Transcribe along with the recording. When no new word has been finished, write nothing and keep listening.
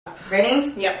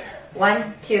Ready? Yep.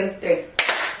 1, 2, 3.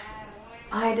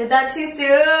 I did that too soon.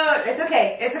 It's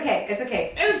okay. It's okay. It's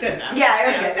okay. It was good enough. Yeah, it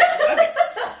was good. Okay.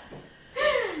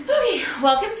 Okay.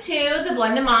 Welcome to the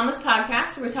Blended Mamas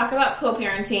podcast, where we talk about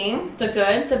co-parenting, the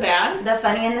good, the bad. The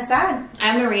funny and the sad.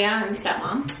 I'm Maria, I'm the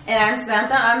stepmom. And I'm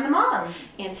Samantha, I'm the mom.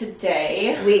 And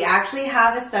today, we actually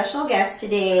have a special guest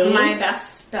today. My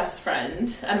best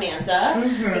friend, Amanda.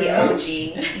 Mm-hmm. The OG.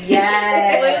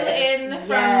 Yes. Flew in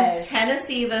from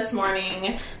Tennessee this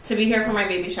morning to be here for my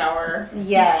baby shower.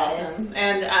 Yes. Awesome.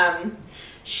 And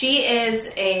she is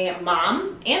a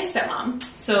mom and stepmom,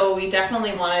 so we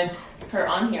definitely wanted her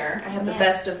on here. I have the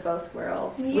best of both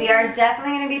worlds. We are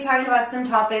definitely going to be talking about some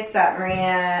topics that Maria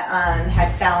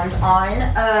had found on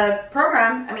a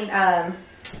program,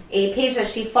 a page that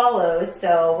she follows.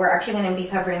 So we're actually going to be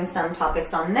covering some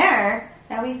topics on there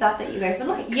that we thought that you guys would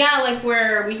like. Yeah, like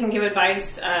where we can give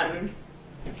advice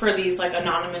for these like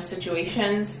anonymous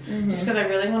situations, just because I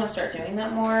really want to start doing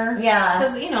that more. Yeah.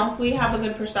 Because, we have a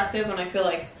good perspective, and I feel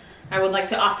like I would like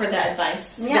to offer that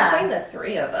advice. Yeah. Between the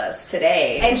three of us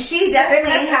today. And she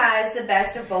definitely has the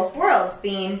best of both worlds,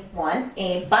 being one,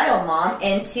 a bio mom,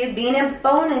 and two, being a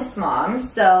bonus mom.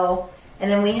 So, and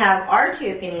then we have our two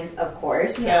opinions, of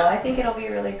course. So Yeah. I think it'll be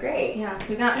really great. Yeah,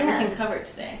 we got everything covered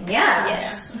today. Yeah.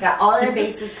 Yes. Got all our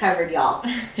bases covered, y'all.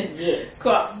 Yes.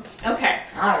 Cool. Okay.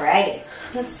 Alrighty.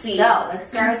 Let's see. So, let's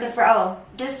start with the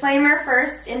disclaimer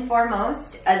first and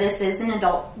foremost. This is an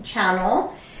adult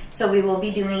channel. So we will be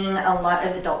doing a lot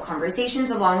of adult conversations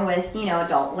along with,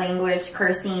 adult language,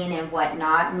 cursing and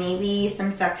whatnot. Maybe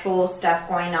some sexual stuff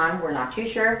going on. We're not too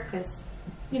sure because...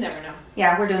 You never know.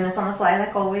 Yeah, we're doing this on the fly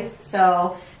like always.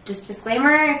 So just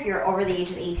disclaimer, if you're over the age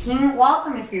of 18,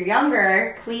 welcome. If you're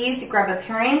younger, please grab a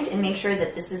parent and make sure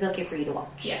that this is okay for you to watch.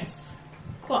 Yes.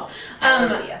 Cool.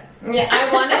 Yeah. I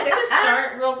wanted to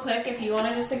start real quick, if you want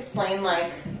to just explain,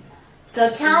 So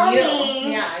tell you.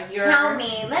 me. Yeah, Tell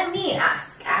me. Let me ask,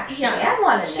 actually. Yeah. I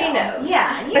want to know. She knows.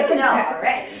 Yeah, you know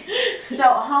already. So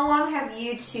how long have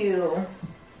you two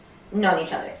known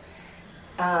each other?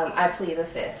 I plead the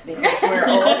fifth because we're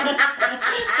old.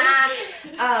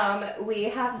 We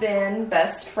have been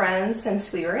best friends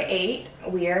since we were 8.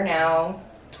 We are now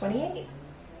 28.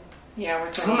 Yeah,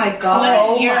 we're 20. Oh my god.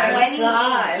 20 years. 28.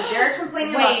 gosh. They're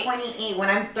complaining about 28 when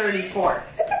I'm 34.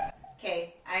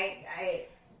 Okay, I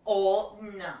old?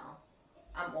 No.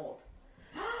 I'm old.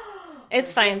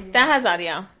 It's fine. That has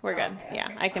audio. We're good. Okay, Yeah,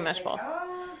 okay. I can mesh both.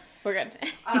 We're good.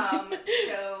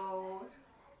 So,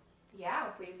 yeah,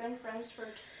 we've been friends for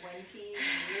 20 years.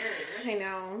 I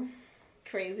know.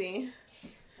 Crazy.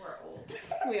 We're old.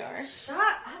 We are. Shut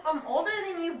up. I'm older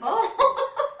than you both.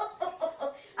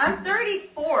 I'm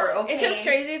 34, okay? It's just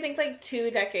crazy to think 2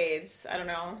 decades. I don't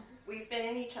know. We've been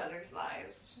in each other's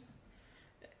lives.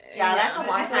 Yeah, that's a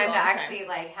long it's a time long to time. actually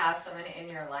have someone in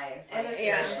your life. And Like,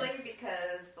 especially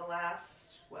because the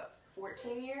last,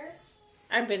 14 years?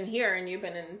 I've been here and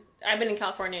I've been in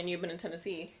California and you've been in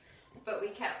Tennessee. But we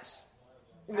kept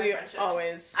our We friendship.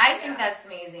 always. I think that's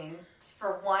amazing.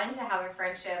 For one, to have a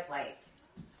friendship,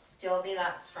 still be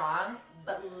that strong,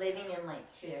 but living in,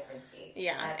 2 different states.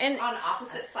 Yeah. That's- And on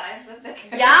opposite sides of the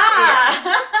country.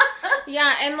 Yeah!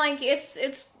 yeah, and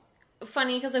it's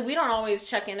funny because we don't always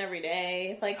check in every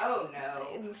day. Oh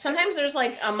no. Sometimes there's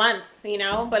a month,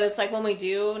 but it's when we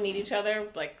do need each other,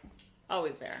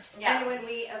 always there. Yeah. And when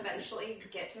we eventually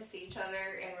get to see each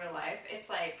other in real life,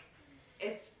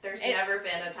 there's never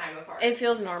been a time apart. It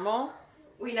feels normal.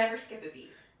 We never skip a beat.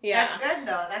 Yeah. That's good,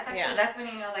 though. That's actually, Yeah. that's when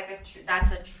you know,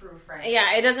 that's a true friend.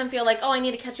 Yeah, it doesn't feel I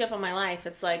need to catch up on my life.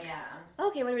 It's Yeah.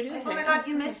 okay, what are we doing Oh my today? god,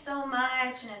 you missed so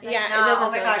much. And it's Yeah, it no, doesn't oh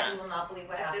my feel god, like that. you will not believe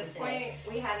what At happened this today.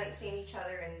 point, we hadn't seen each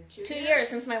other in 2 years. 2 years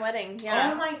since my wedding. Oh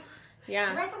Yeah. my, you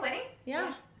Yeah. were at the wedding?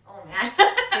 Yeah. Oh man.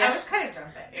 Yeah. I was kind of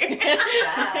drunk that day. Yeah.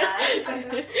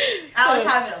 I was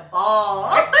having a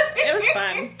ball. It was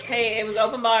fun. Hey, it was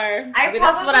open bar. That's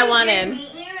That's what I wanted. did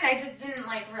meet you, and I just didn't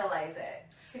realize it.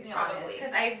 To be honest, Probably.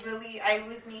 because I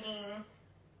was meeting.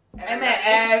 I Everybody. met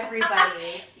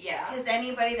everybody. Yeah. Because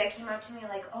anybody that came up to me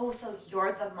oh, so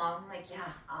you're the mom? Yeah,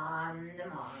 I'm the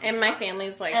mom. And my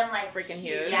family's and freaking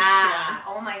huge. Yeah.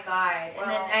 Oh my god. And then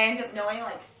Well- I ended up knowing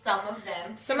some of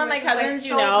them. Some too, of my which was, cousins,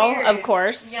 so weird. of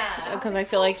course. Yeah. Because I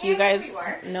feel like you Okay, guys we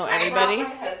were. know I everybody.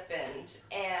 brought my husband,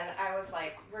 and I was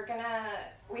like,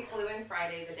 we flew in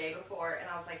Friday the day before, and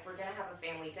I was like, we're gonna have a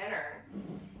family dinner.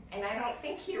 And I don't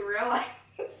think he realized.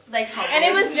 How And it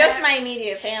old was you just were. my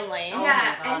immediate family. Oh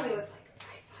yeah, my and he God. was like,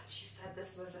 I thought you said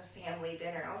this was a family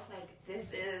dinner. I was like,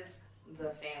 this is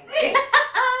the family.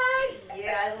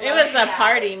 Yeah, It was a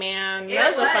party, man. It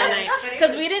was a fun night. Because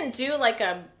was- we didn't do like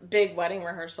a big wedding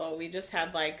rehearsal. We just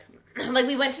had like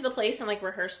we went to the place and like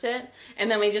rehearsed it.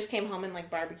 And then we just came home and like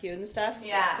barbecued and stuff.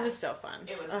 Yeah. It was so fun.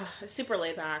 It was super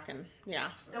laid back and yeah.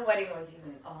 The wedding was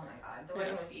even, oh my god, the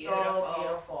wedding was so Beautiful.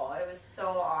 beautiful. It was so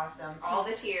awesome. all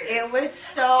the tears. It was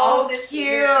so All the cute.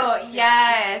 tears.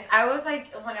 Yes. I was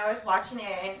like, when I was watching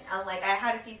it, and like, I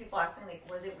had a few people ask me, like,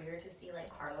 was it weird to see, like,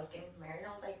 Carlos getting married? And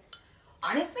I was like,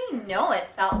 honestly, no. It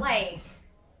felt like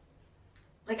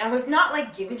I was not,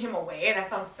 like, giving him away. That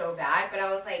sounds so bad. But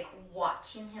I was, like,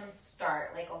 watching him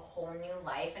start, like, a whole new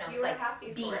life. And I You was, were like, happy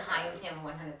for behind him. him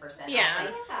 100%. Yeah. I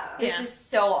was like, Yeah. this Yeah. is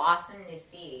so awesome to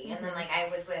see. And then, like, I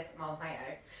was with, well, my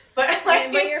ex. But,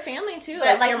 like, But your family too.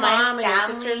 but, Like, your my mom and your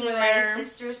family, sisters were there. My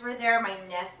sisters were there.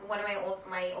 One of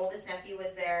my oldest nephew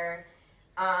was there.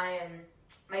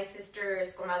 My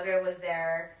sister's comadre was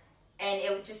there, and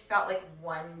it just felt like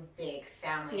one big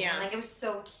family. Yeah. And, like, it was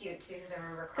so cute too, because I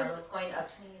remember Carlos going up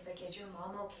to me. He's like, "Is your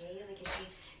mom okay? Like,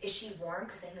 is she warm?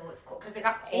 Because I know it's cold. Because it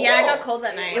got cold. Yeah, it got cold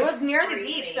that night. It was near the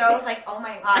freezing. beach, so I was like, "Oh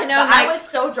my god!" I know, But like, I was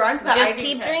so drunk that I Just didn't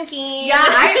keep care. drinking. Yeah,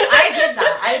 I did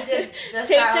that. I did just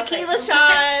Take that. I was tequila like,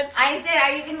 shots. I did.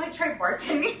 I even like tried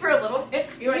bartending for a little bit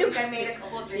too. I think I made a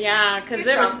couple of drinks. Yeah, because Too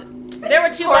there strong.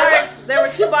 were two bars. There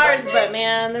were two bars, but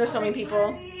man, there were so many people.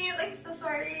 Sorry, like so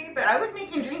sorry, but I was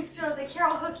making drinks too. I was like, "Here,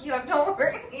 I'll hook you up. Don't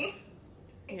worry."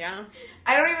 Yeah.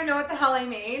 I don't even know what the hell I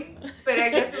made, but I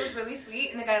guess it was really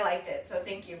sweet, and the guy liked it. So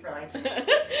thank you for liking it.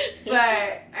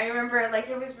 But I remember, like,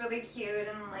 it was really cute,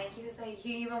 and like he was like,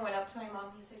 he even went up to my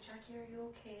mom. He was like, "Jackie, are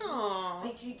you okay?" Aww.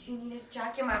 Like, do you need a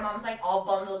jacket? And my mom's like all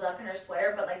bundled up in her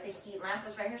sweater, but like the heat lamp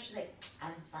was right here. She's like,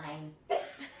 "I'm fine.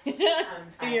 I'm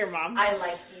fine. Your mom. I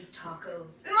like these tacos."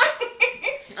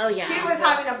 Oh yeah. She was The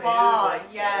having a food ball. was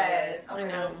Yes. good. Oh I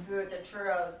my know. god, food, the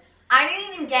churros. I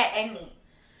didn't even get any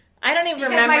I don't even because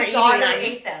remember my eating daughter them.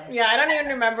 ate them. Yeah, I don't even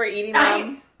remember eating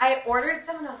them. I ordered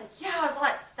some and I was like, yeah, I was all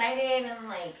excited, and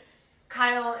like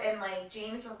Kyle and like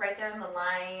James were right there in the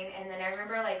line, and then I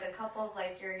remember like a couple of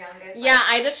like your youngest. Yeah, like,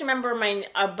 I just remember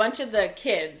a bunch of the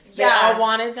kids. They Yeah. all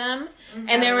wanted them,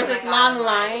 and there was That's this when I got long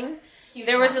mine. line. huge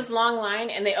There was line. this long line,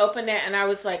 and they opened it, and I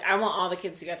was like, I want all the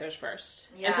kids to get theirs first.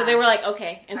 And so Yeah. they were like,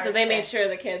 okay. And I so was they made pissed. sure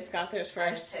the kids got theirs I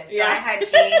was first. pissed. So Yeah. I had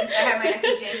James. I had my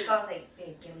nephew James go. I was like,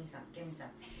 babe, give me some.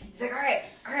 He's like,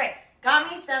 all right,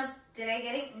 got me some. Did I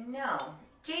get it? No.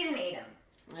 Jaden ate them.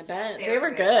 I bet. They They were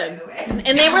were good, good. by the way.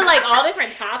 And they were like all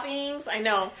different toppings. I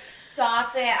know.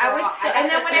 Stop it. I was, Girl, I and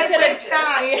then when I could've went just-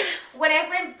 back, Yeah. when I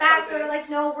went back, So they were like,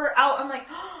 no, we're out. I'm like,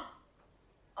 oh.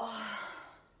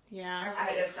 Yeah. I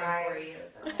I did cry. for you.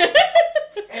 It's okay.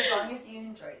 As long as you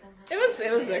enjoyed them. It was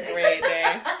a great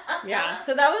day. Yeah.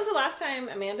 So that was the last time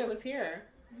Amanda was here.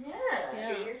 Yeah.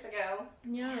 Yeah. 2 years ago.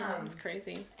 Yeah. It's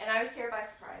crazy. And I was here by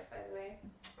surprise, by the way.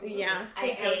 Yeah. I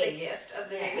am Today. the gift of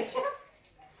the Yeah. baby shower.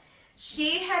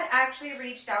 She had actually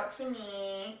reached out to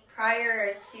me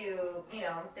prior to,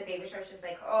 the baby shower. She's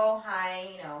like, oh,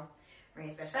 hi,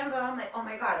 Maria's best friend. But I'm like, oh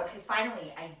my God, okay,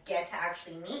 finally, I get to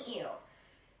actually meet you.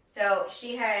 So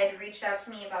she had reached out to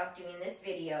me about doing this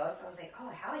video. So I was like, oh,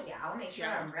 hell yeah, I'll make sure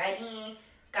Yeah. I'm ready.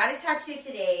 Got a tattoo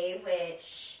today,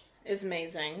 which It's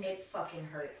amazing. it fucking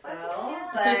hurts Fuck though. yeah.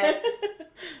 But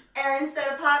Aaron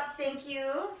said, Pop, thank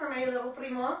you for my little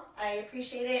primo. I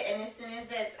appreciate it. And as soon as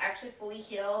it's actually fully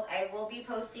healed, I will be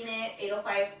posting it.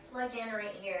 805 plug in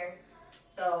right here.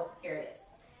 So here it is.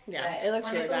 Yeah, But it looks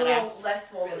when really it's a little badass. less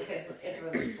swollen Really because good. it's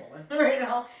really swollen right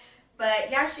now.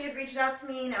 But yeah, she had reached out to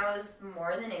me, and I was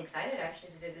more than excited actually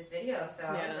to do this video. So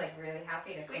I was Yeah. like really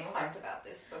happy to We come talked over. about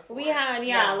this before. We had,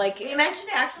 like, we mentioned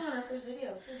it actually on our first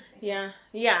video too. yeah.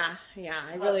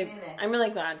 About doing this. I'm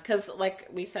really glad because, like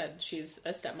we said, she's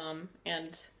a stepmom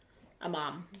and a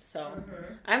mom. So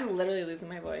Mm-hmm. I'm literally losing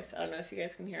my voice. I don't know if you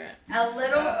guys can hear it. A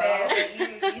little Uh-oh.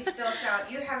 bit, but you still sound.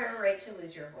 You have every right to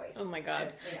lose your voice. Oh my god!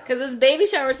 That's, Because this baby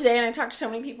shower today, and I talked to so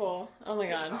many people. Oh my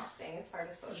It's god! exhausting. It's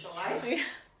hard to socialize. Yeah.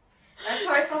 That's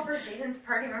how I felt for Jaden's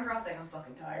party. Remember, I was like, I'm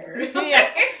fucking tired. Yeah.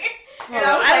 And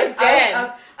Well, I was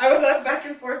dead. I was up back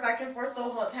and forth the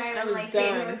whole time. I And was like done.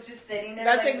 Jaden was just sitting there.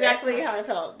 That's like, exactly this, how I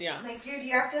felt. Yeah. I'm like, dude,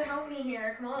 you have to help me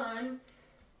here. Come on.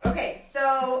 Okay,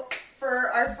 so for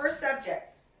our first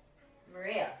subject,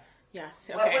 Maria. Yes.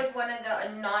 What Okay. was one of the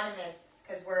anonymous?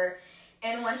 Because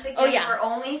once again, Oh, yeah. we're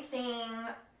only seeing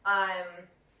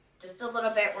just a little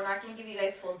bit. We're not going to give you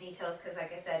guys full details because,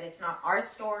 like I said, it's not our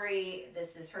story.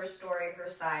 This is her story, her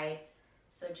side.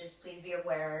 So just please be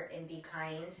aware and be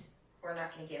kind we're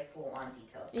not going to give full on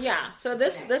details. Yeah, so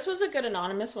this was a good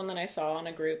anonymous one that I saw on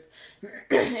a group.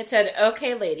 It said,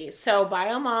 "Okay, ladies, so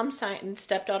bio mom signed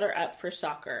stepdaughter up for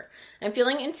soccer. I'm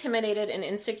feeling intimidated and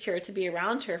insecure to be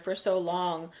around her for so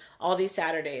long all these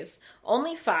Saturdays.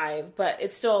 Only 5, but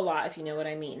it's still a lot if you know what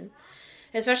I mean.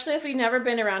 Especially if we've never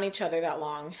been around each other that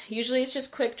long. Usually it's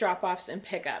just quick drop-offs and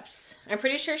pickups. I'm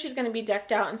pretty sure she's going to be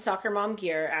decked out in soccer mom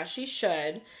gear, as she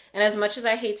should, and as much as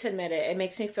I hate to admit it, it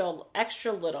makes me feel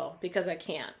extra little because I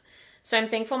can't. So I'm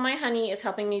thankful my honey is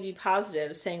helping me be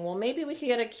positive, saying, well, maybe we could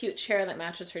get a cute chair that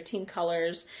matches her team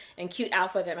colors and cute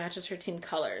outfit that matches her team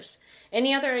colors.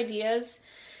 Any other ideas?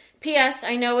 P.S.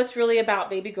 I know it's really about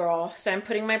baby girl, so I'm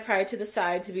putting my pride to the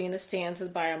side to be in the stands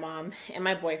with bio mom and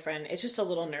my boyfriend. It's just a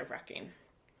little nerve-wracking."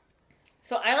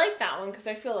 So I like that one because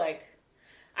I feel like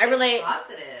I relate. It's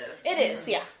positive. It is,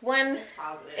 yeah. When it's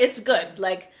positive. It's good.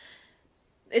 Like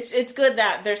it's good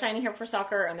that they're signing her for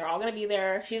soccer and they're all going to be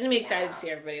there. She's going to be excited to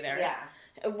see everybody there.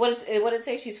 Yeah. What did it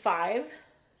say? She's 5?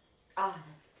 Oh,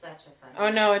 that's such a fun. Oh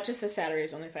no, it just says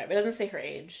Saturday's only 5. It doesn't say her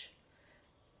age.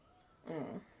 But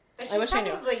she's I wish I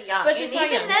knew. probably young. But she's and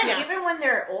probably even young, then, yeah. even when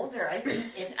they're older, I think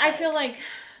it's. I feel like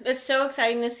it's so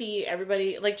exciting to see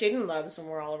everybody. Like Jaden loves when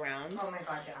we're all around. Oh my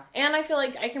god, yeah. And I feel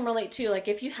like I can relate too. Like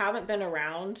if you haven't been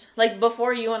around, like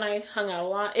before you and I hung out a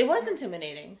lot, it was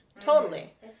intimidating.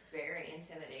 Totally. It's very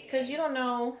intimidating. Because you don't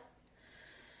know.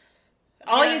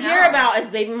 All you hear about is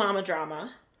baby mama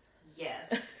drama.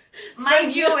 Yes.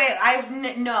 Mind you, I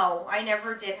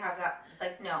never did have that.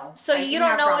 Like, no. So you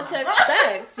don't know what to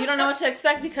expect. You don't know what to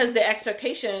expect because the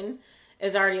expectation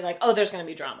is already like, oh, there's going to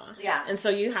be drama. Yeah. And so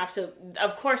you have to.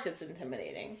 Of course, it's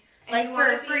intimidating. Like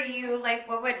for you, like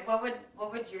what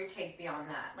would your take be on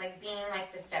that? Like being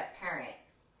like the step parent,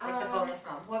 like the bonus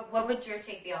mom. What would your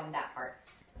take be on that part?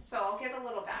 So I'll give a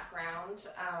little background.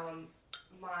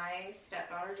 My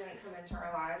stepdaughter didn't come into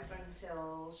our lives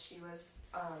until she was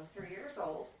 3 years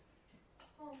old.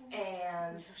 Oh.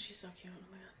 And Oh, she's so cute. Oh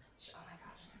my god. Oh my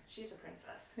gosh, she's a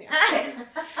princess. Yeah.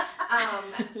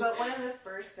 But one of the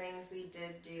first things we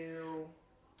did do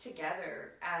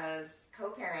together as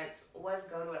co-parents was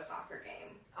go to a soccer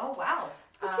game. Oh wow.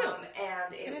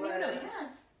 And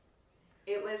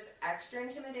it was extra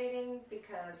intimidating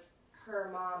because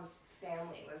her mom's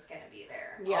family was going to be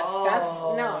there. Yes, God. I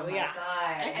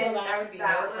feel that would be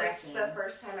that was the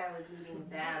first time I was meeting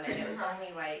them, and it was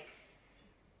only like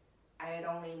I had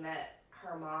only met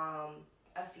her mom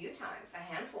a few times, a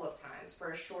handful of times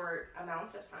for short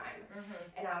amounts of time,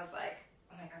 and I was like,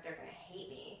 oh my god, they're gonna hate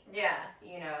me. Yeah,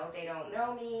 you know, they don't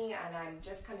know me, and I'm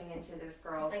just coming into this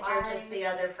girl's life. You're just the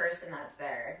other person that's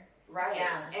there, right?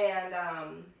 Yeah, and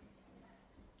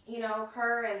you know,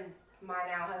 her and my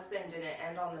now husband didn't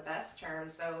end on the best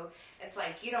terms, so it's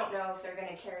like you don't know if they're going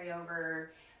to carry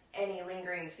over any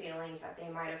lingering feelings that they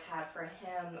might have had for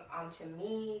him onto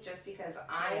me just because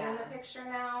I'm in the picture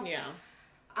now. Yeah.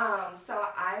 So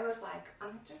I was like,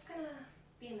 I'm just going to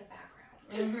be in the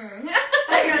background. I'm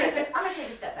going to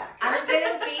take a step back. I'm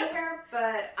going to be here,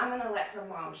 but I'm going to let her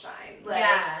mom shine. Like,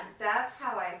 that's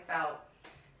how I felt.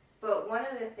 But one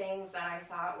of the things that I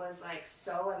thought was like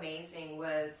so amazing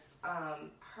was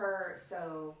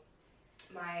so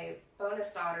my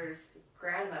bonus daughter's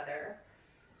grandmother,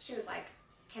 she was like,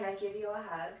 can I give you a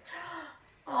hug?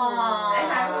 Aww.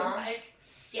 And I was like,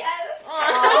 yes.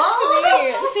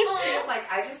 Sweet. She was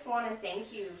like, I just want to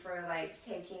thank you for like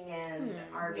taking in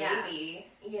our baby,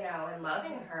 you know, and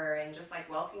loving her and just like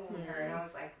welcoming her. And I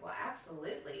was like, well,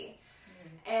 absolutely.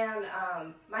 And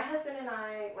my husband and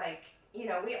I, like, you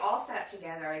know, we all sat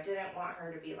together. I didn't want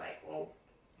her to be like, well,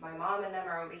 my mom and them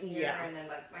are over here, and then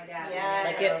like my dad and them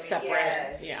like are it's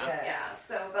separate. Yeah.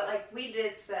 So, but like we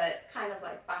did sit kind of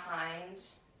like behind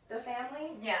the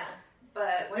family. Yeah.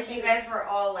 But when you guys were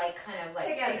all like kind of like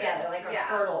together like a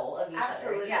hurdle of each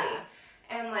other. Yeah.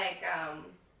 And like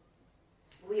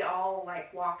we all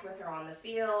like walked with her on the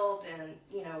field, and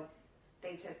you know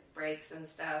they took breaks and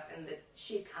stuff, and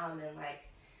she'd come and like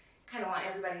kind of want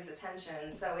everybody's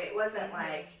attention. So it wasn't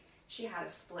like she had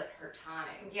to split her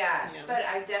time. Yeah. But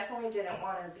I definitely didn't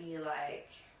want to be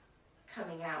like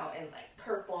coming out in like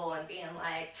purple and being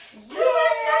like,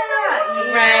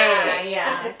 right,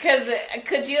 yeah. Because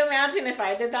could you imagine if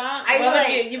I did that?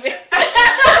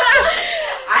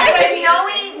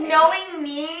 Knowing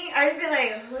me, I'd be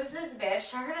like, who's this bitch?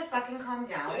 Tell her to fucking calm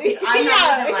down. I'm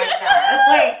not even like that.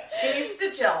 Like, she needs to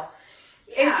chill.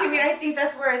 Yeah. And to me, I think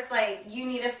that's where it's like, you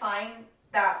need to find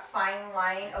that fine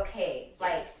line. Okay,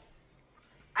 like,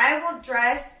 I will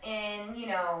dress in, you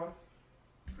know,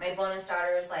 my bonus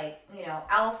daughter's, like, you know,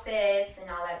 outfits and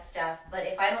all that stuff. But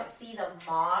if I don't see the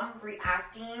mom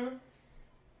reacting,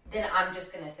 then I'm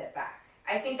just going to sit back.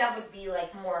 I think that would be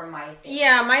like more my thing.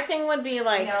 Yeah, my thing would be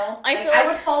like, I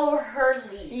would follow her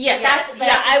lead. Yes.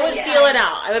 I would feel it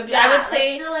out. I would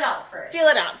say feel it out first. Feel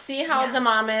it out. See how the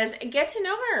mom is. Get to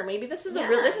know her. Maybe this is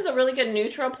a really good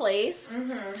neutral place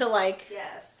to like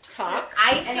talk.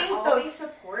 I think always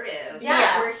supportive.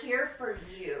 Yeah, we're here for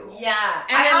you. Yeah,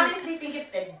 and I honestly think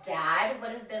if the dad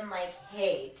would have been like,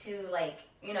 hey, to like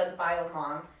the bio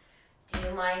mom, do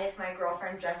you mind if my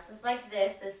girlfriend dresses like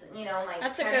this? This, like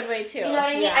that's a good way too. You know what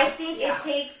I mean? I think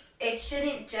it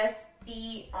shouldn't just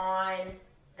be on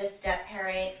the step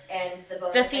parent and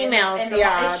the females. And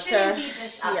it shouldn't be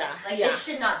just us. It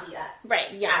should not be us.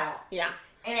 Right. Yeah. Yeah.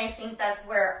 And I think that's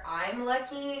where I'm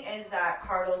lucky is that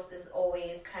Carlos is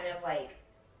always kind of like,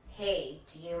 hey,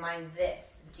 do you mind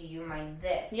this? Do you mind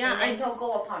this? Yeah. And then he'll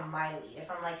go upon my lead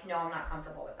if I'm like, no, I'm not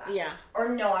comfortable with that. Yeah. Or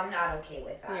no, I'm not okay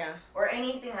with that. Yeah. Or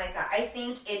anything like that. I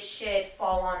think it should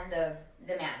fall on the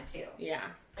man too. Yeah.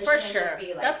 It for sure.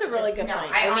 Be like, that's a really good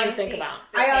point. I honestly think about.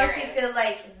 I honestly feel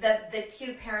like the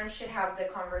two parents should have the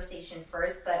conversation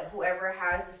first, but whoever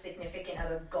has a significant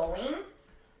other going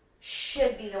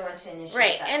should be the one to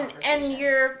initiate that conversation.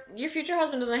 And your future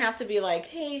husband doesn't have to be like,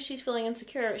 hey, she's feeling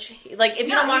insecure. Like if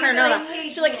you don't want her to know that,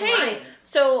 she's like, hey,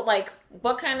 so like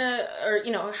what kind of,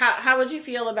 or how would you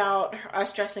feel about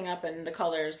us dressing up in the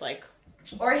colors like?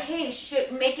 Or hey,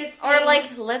 should make it say, or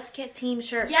like let's get team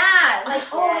shirts. Yeah, like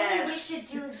hey, we should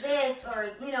do this, or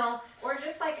or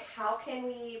just like how can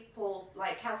we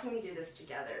do this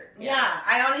together? Yeah,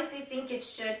 I honestly think it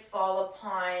should fall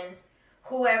upon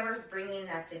whoever's bringing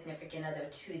that significant other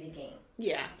to the game.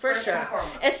 Yeah, for sure.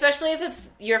 Especially if it's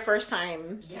your first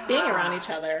time being around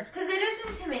each other. Because it is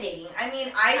intimidating. I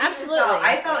mean,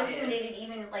 I felt intimidated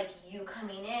even like you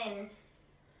coming in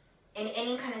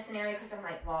any kind of scenario because I'm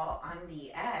like, well, I'm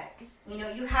the ex.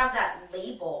 You have that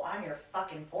label on your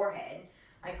fucking forehead.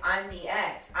 Like, I'm the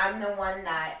ex. I'm the one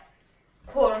that,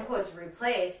 quote unquote, is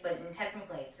replaced, but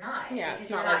technically it's not. Yeah, because it's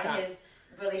not you're like not that. his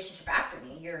relationship after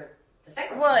me. You're the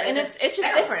second one. Well, and it's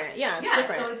just different. Yeah, it's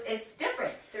different. So it's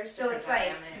different. There's so it's like,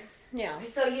 dynamics. Yeah.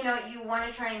 So, you want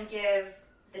to try and give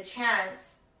the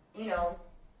chance, to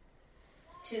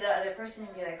the other person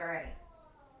and be like, all right,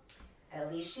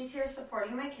 at least she's here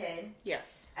supporting my kid.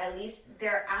 Yes. At least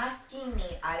they're asking me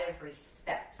out of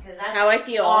respect. Because that's how I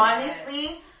feel. Honestly,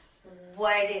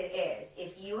 what it is.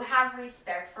 If you have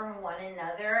respect for one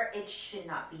another, it should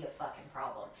not be a fucking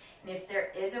problem. And if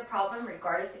there is a problem,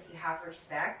 regardless if you have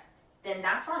respect, then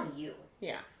that's on you.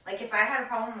 Yeah. Like, if I had a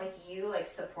problem with you, like,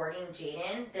 supporting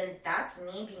Jaden, then that's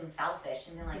me being selfish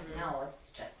and being like, no, it's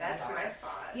just that's my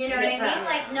spot. You know what I mean?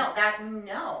 Like,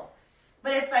 no.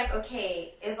 But it's like,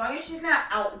 okay, as long as she's not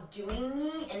outdoing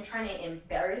me and trying to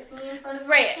embarrass me in front of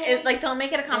my kid, like, don't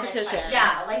make it a competition.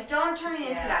 Yeah, like, don't turn it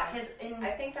into that. Cause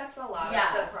I think that's a lot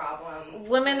of the problem.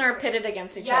 Women are pitted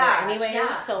against each other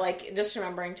anyways, so, like, just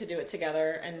remembering to do it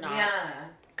together and not...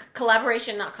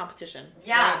 Collaboration, not competition.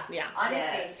 Yeah. Right? Yeah.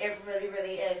 Honestly, it really,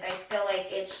 really is. I feel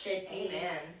like it should be...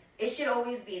 Amen. It should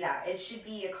always be that. It should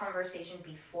be a conversation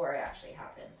before it actually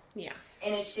happens. Yeah.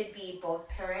 And it should be both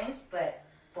parents, but...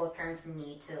 both parents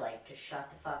need to, like, just shut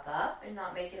the fuck up and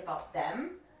not make it about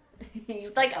them.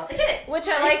 Like, about the kid. Which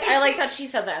I like that she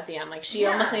said that at the end. Like, she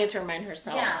almost needed to remind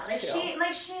herself. Yeah, like, too.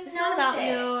 she it's not about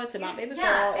you, it's about baby girl.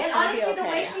 Yeah, it's and gonna honestly, be okay. the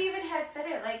way she even had said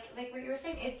it, like what you were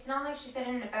saying, it's not like she said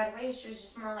it in a bad way. She was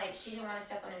just more like, she didn't want to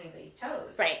step on anybody's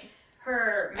toes. Right.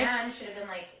 Her man should have been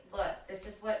like, look, this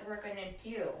is what we're going to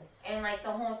do. And, like,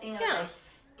 the whole thing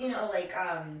of, like,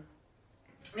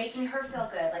 making her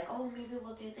feel good. Like, oh, maybe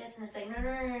we'll do this. And it's like,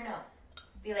 no.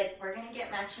 Be like, we're gonna get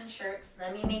matching shirts.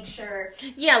 Let me make sure.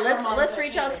 Yeah, let's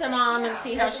reach out to mom and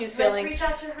see how she's feeling. Reach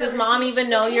out to her. Does mom even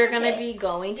know you're gonna be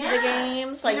going to the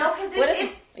games? Like,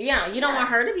 because you don't want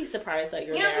her to be surprised that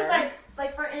you're there. Because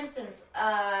like for instance,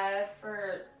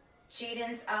 for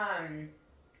Jaden's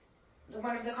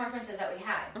one of the conferences that we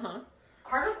had,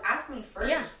 Carlos asked me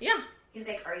first. Yeah. He's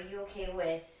like, "Are you okay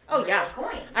with?" Oh yeah,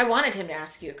 going. I wanted him to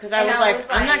ask you because I was like,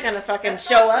 I'm not gonna fucking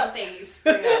show up. You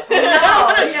spring up. No. If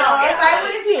I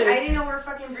would have seen, I didn't know we're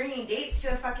fucking bringing dates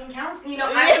to a fucking council. I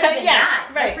would have been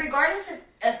mad. Right. Like, regardless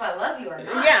if I love you or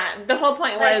not. Yeah, the whole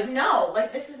point was no.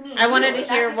 Like, this is me. I wanted to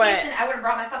hear what. Case, then I would have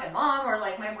brought my fucking mom or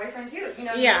like my boyfriend too. You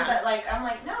know. Yeah. But like, I'm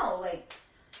like, no. Like,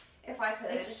 if I could,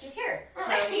 like, she's here.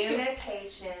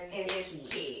 Communication is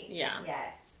key. Yeah.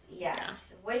 Yes. Yeah.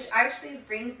 Which actually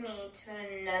brings me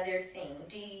to another thing.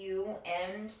 Do you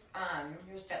and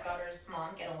your stepdaughter's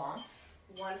mom get along?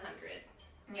 100.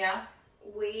 Yeah.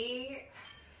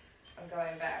 I'm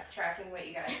going back, tracking what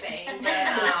you guys are saying,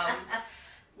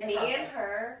 but me and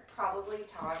her probably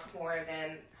talk more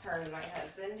than her and my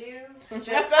husband do.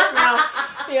 Just now.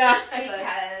 Yeah.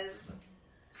 Because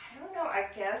don't know. I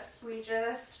guess we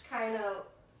just kind of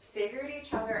figured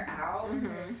each other out.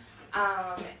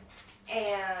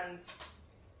 And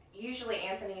usually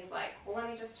Anthony's like, well, let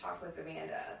me just talk with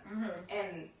Amanda.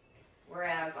 And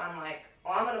whereas I'm like,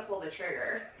 well, I'm going to pull the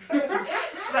trigger.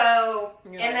 So,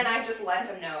 and then I just let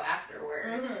him know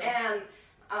afterwards. And,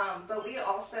 but we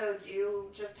also do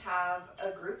just have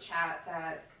a group chat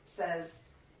that says,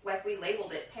 like, we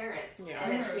labeled it parents.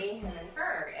 And it's me, him, and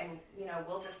her. And, you know,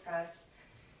 we'll discuss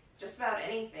just about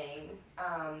anything.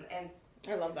 And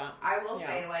I love that. I will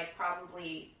say, like,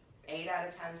 probably 8 out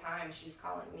of 10 times she's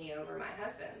calling me over my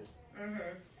husband.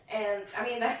 And, I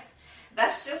mean,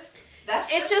 that's just how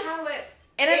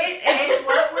it's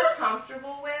what we're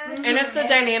comfortable with. And it's the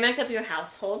dynamic of your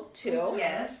household, too.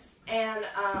 Yes. And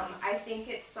I think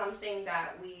it's something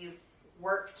that we've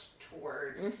worked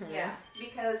towards.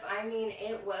 Because, I mean,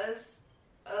 it was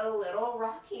a little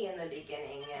rocky in the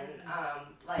beginning. And,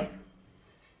 like,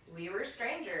 we were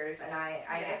strangers. And I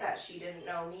get that she didn't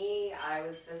know me. I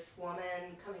was this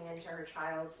woman coming into her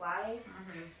child's life.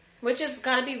 Which has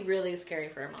got to be really scary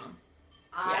for a mom.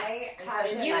 I had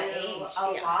to do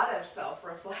a lot of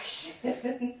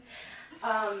self-reflection.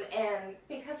 And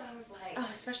because I was like... Oh,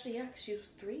 especially, because she was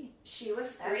 3. She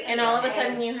was 3. And all of a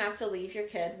sudden you have to leave your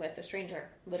kid with a stranger,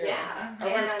 literally.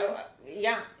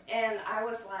 And I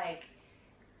was like,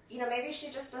 you know, maybe she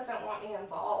just doesn't want me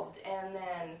involved. And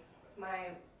then my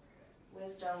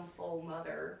wisdomful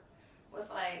mother was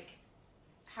like,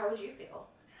 how would you feel?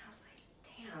 And I was like,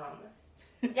 damn.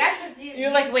 Yeah, because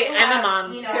you're like, wait, I'm a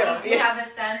mom, you know, too. You do have a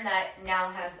son that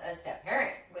now has a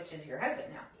step-parent, which is your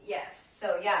husband now. Yes.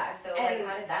 So, yeah. So, like,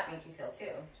 how did that make you feel,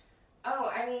 too?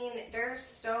 Oh, I mean, there's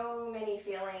so many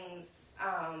feelings.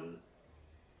 Oh,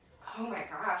 my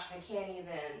gosh, I can't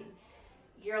even...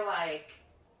 You're like...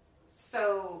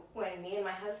 So, when me and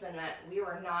my husband met, we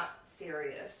were not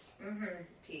serious.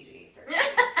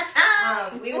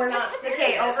 PG-13. We were not serious.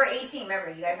 Okay, over 18.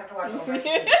 Remember, you guys have to watch over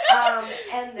 18.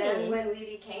 And then when we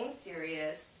became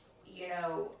serious, you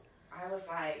know, I was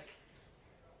like,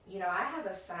 you know, I have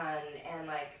a son, and,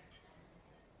 like,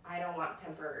 I don't want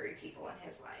temporary people in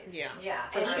his life. Yeah.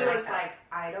 And he was like,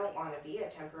 I don't want to be a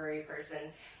temporary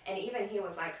person. And even he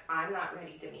was like, I'm not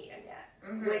ready to meet him yet.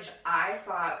 Which I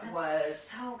thought was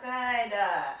so good.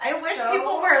 I wish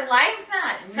people were like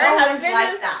that.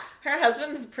 Her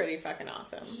husband's pretty fucking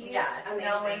awesome. Amazing.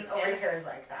 No one over here is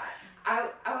like that.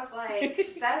 I was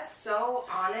like, that's so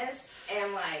honest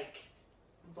and, like,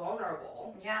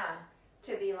 vulnerable. Yeah.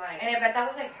 To be like... And I bet that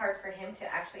was, like, hard for him to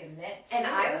actually admit. And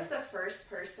I was the first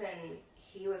person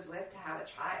he was with to have a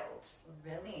child.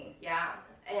 Really? Yeah.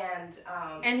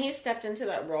 And he stepped into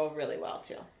that role really well,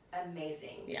 too.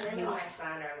 Amazing. Yeah. Him and my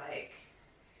son are like...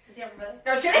 Does he have a brother?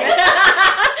 No, I was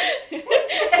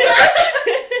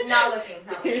kidding. Not looking.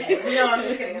 No, I'm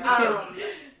just kidding.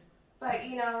 But,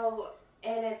 you know,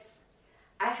 and it's...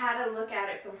 I had to look at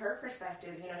it from her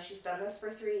perspective. You know, she's done this for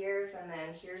 3 years, and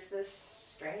then here's this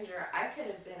stranger. I could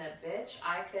have been a bitch.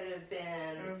 I could have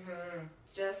been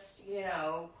just, you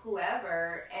know,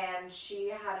 whoever. And she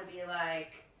had to be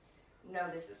like, no,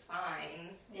 this is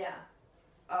fine. Yeah.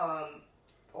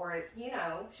 Or, you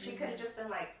know, she could have just been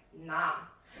like, nah.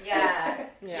 Yeah.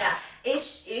 Yeah. Is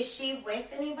she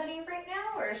with anybody right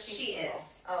now, or is she single?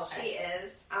 Is. Oh, okay. She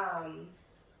is.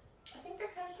 I think they're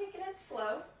kind of taking it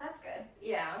slow. That's good.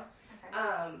 Yeah.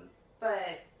 Okay.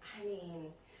 But, I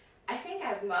mean, I think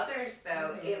as mothers,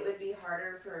 though, it would be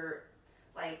harder for,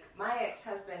 like, my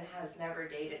ex-husband has never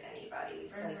dated anybody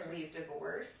since we've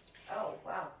divorced. Oh,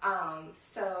 wow.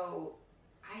 So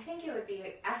I think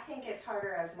it's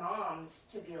harder as moms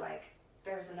to be like,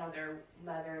 there's another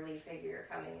motherly figure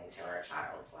coming into our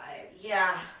child's life.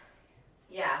 Yeah.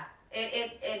 Yeah.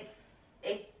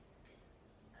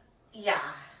 Yeah.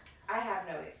 I have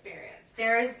no experience.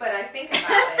 But I think about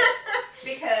it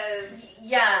because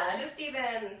just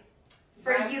even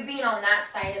for you being on that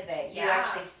side of it, you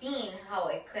actually seen how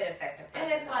it could affect a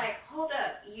person. And it's like, hold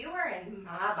up, you are in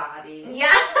my body. Yeah.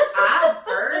 I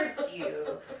birthed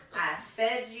you. I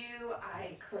fed you.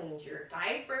 I cleaned your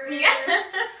diapers. Yeah.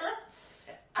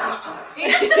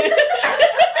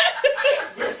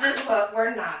 This is what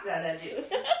we're not gonna do.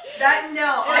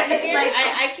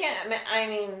 I can't. I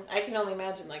mean, I can only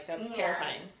imagine. Like, that's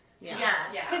terrifying. Yeah.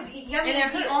 Because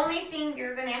the only thing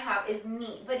you're gonna have is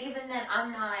me. But even then,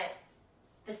 I'm not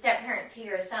the step parent to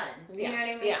your son. You know what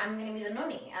I mean? Yeah. I'm gonna be the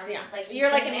noni. Like, you're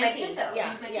like an auntie. He's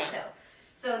my pinto.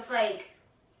 So it's like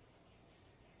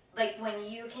when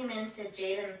you came into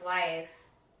Jaden's life,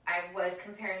 I was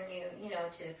comparing you,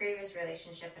 to the previous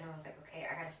relationship, and I was like, okay,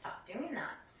 I gotta stop doing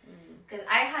that. Because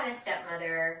I had a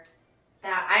stepmother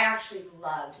that I actually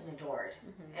loved and adored.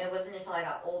 Mm-hmm. And it wasn't until I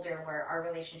got older where our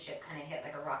relationship kind of hit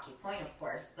like a rocky point, of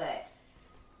course. But,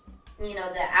 you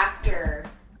know, the after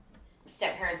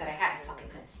step parents that I had, I fucking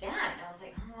couldn't stand. I was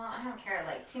like, oh, well, I don't care.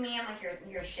 Like, to me, I'm like,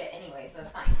 you're shit anyway, so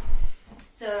it's fine.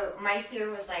 So my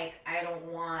fear was like, I don't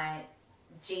want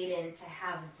Jaden to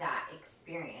have that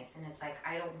experience. And it's like,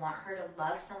 I don't want her to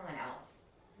love someone else.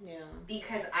 Yeah.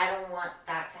 Because I don't want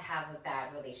that to have a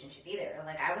bad relationship either.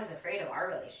 Like, I was afraid of our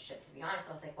relationship, to be honest.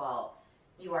 I was like, well,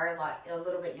 you are a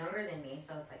little bit younger than me,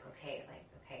 so it's like, okay,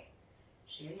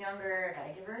 she's younger, I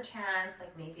gotta give her a chance,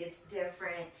 like, maybe it's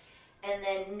different. And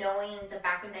then knowing the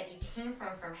background that you came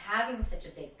from having such a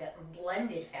big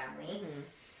blended family,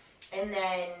 and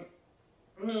then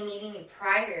me meeting you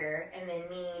prior, and then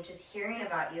me just hearing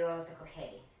about you, I was like,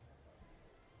 okay,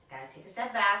 gotta take a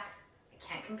step back.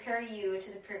 Can't compare you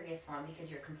to the previous one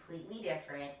because you're completely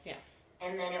different. Yeah.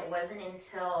 And then it wasn't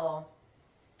until,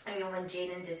 I mean, when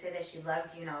Jaden did say that she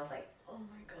loved you, and I was like, oh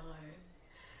my God.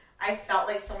 I felt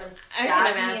like someone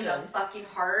stabbed me in the fucking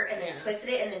heart and then twisted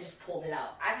it and then just pulled it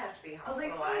out. I'd have to be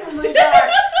hospitalized. I was like, oh my God.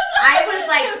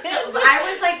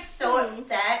 I was like so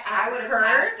upset at I would her.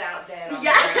 have passed out dead on the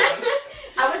ground.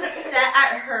 I was upset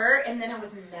at her, and then I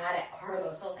was mad at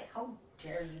Carlos. I was like, how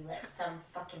dare you let some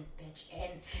fucking bitch in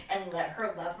and let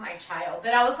her love my child?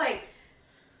 But I was like,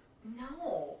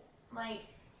 no. Like,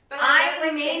 but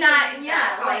I may not,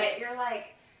 like, you're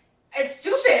like, it's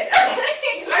stupid.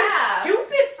 I'm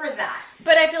stupid for that.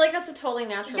 But I feel like that's a totally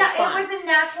natural response. It was a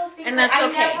natural thing. And that's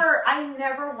okay. I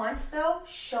never once, though,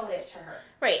 showed it to her.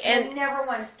 Right. And I never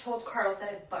once told Carlos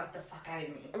that it bugged the fuck out of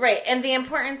me. Right. And the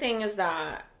important thing is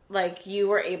that, like, you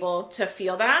were able to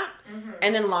feel that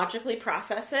and then logically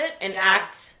process it and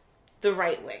act the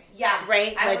right way. Yeah.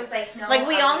 Right? I was like, no. Like,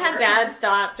 we all have bad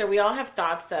thoughts, or we all have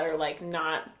thoughts that are, like,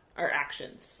 not our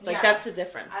actions. Like, that's the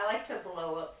difference. I like to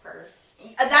blow up first.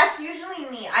 That's usually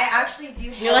me. I actually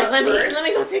do. You're like, let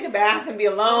me go take a bath and be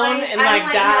alone and die.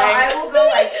 No, I will go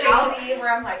like crazy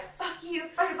where I'm like, fuck you,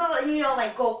 fuck blah, blah, and you know,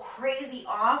 like go crazy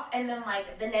off, and then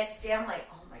like the next day I'm like,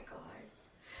 oh my God,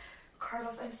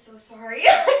 Carlos, I'm so sorry.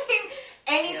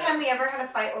 Anytime we ever had a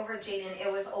fight over Jaden,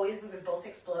 it was always we would both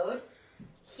explode.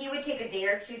 He would take a day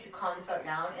or two to calm the fuck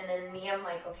down, and then me, I'm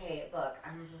like, okay, look,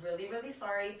 I'm really, really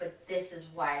sorry, but this is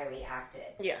why I reacted.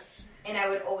 Yes. And I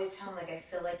would always tell him, like, I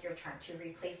feel like you're trying to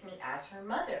replace me as her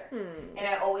mother. And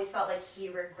I always felt like he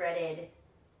regretted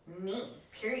me,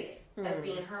 period, of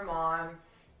being her mom,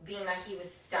 being that he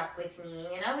was stuck with me.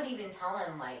 And I would even tell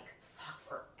him, like, fuck,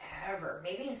 forever.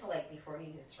 Maybe until, like, before we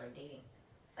even started dating.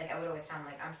 Like, I would always tell him,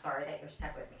 like, I'm sorry that you're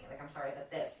stuck with me. Like, I'm sorry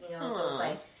that this, you know? So it's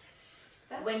like,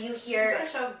 that's when you hear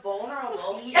such a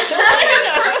vulnerable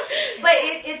but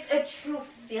it's a true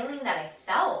feeling that I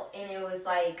felt, and it was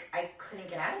like I couldn't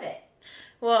get out of it.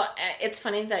 Well, it's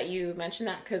funny that you mentioned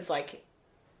that because like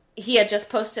he had just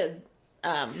posted.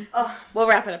 We'll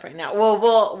wrap it up right now.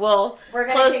 We'll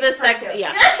close this section.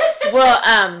 Yeah.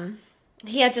 Well,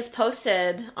 he had just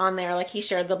posted on there, like he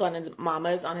shared the blended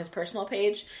mamas on his personal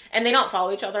page, and they don't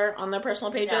follow each other on their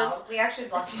personal pages. No, we actually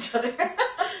blocked each other.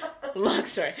 Long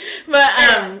story, but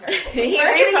he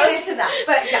reposted into that.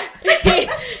 But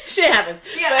yeah, shit happens.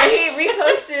 Yeah. But he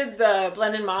reposted the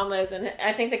blended mamas, and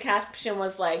I think the caption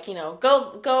was like, you know,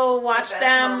 go watch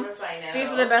them.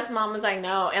 These are the best mamas I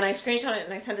know. And I screenshot it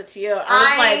and I sent it to you.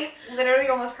 I literally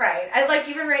almost cried. I like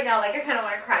even right now, like I kind of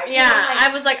want to cry. Yeah, I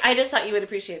was like, I just thought you would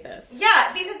appreciate this.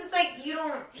 Yeah, because it's like you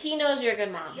don't. He knows you're a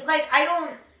good mom. Like I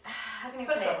don't. How can I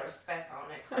put some respect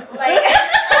on it?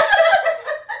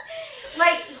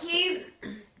 Like he's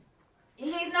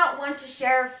not one to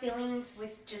share feelings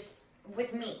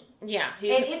with me. Yeah,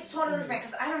 and it's totally different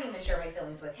because I don't even share my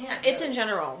feelings with him. It's in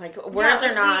general, like words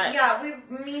are not.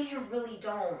 Me and him really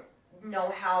don't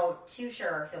know how to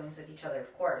share our feelings with each other,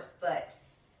 of course, but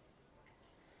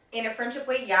in a friendship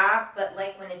way, but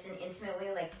like when it's an intimate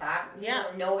way like that, we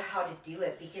don't know how to do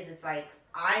it because it's like.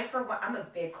 I'm a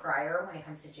big crier when it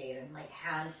comes to Jaden, like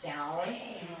hands down.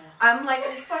 Same. I'm like,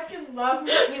 I fucking love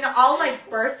her. You know, I'll like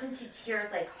burst into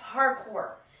tears like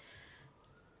hardcore.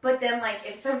 But then like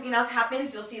if something else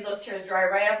happens, you'll see those tears dry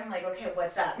right up. I'm like, okay,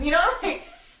 what's up? You know, like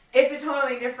it's a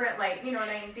totally different like 9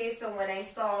 days. So when I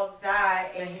saw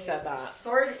that and he said that,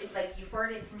 you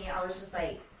forwarded it to me, I was just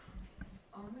like.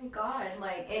 Oh my God!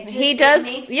 Like it just, he does,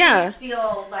 it makes me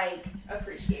feel like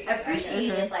appreciated.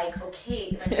 Like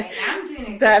okay, like I am doing a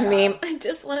good that job. meme. I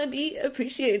just want to be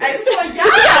appreciated. I just want, like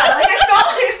I felt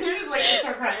like you're just like you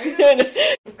start crying.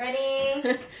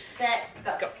 Ready,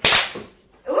 set, go.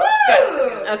 Ooh,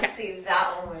 okay. See,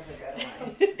 that one was a good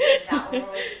one. That one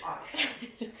was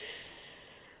awesome.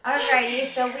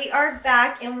 Alrighty, so we are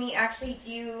back, and we actually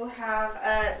do have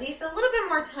at least a little bit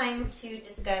more time to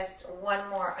discuss one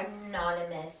more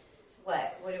anonymous,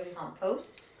 what do we call them,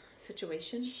 post?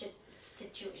 Situation?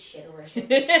 Situation.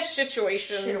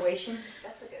 Situations.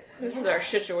 That's a good one. This is our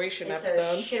situation it's episode.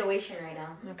 Our situation right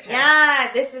now. Okay.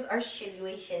 Yeah, this is our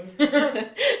situation.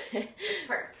 It's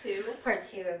part 2. Part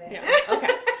 2 of it. Yeah. Okay.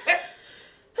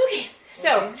 Okay.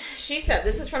 So she said,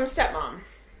 this is from Stepmom.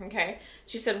 Okay.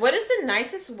 She said, what is the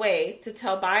nicest way to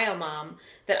tell Biomom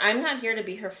that I'm not here to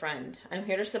be her friend? I'm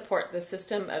here to support the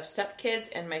system of stepkids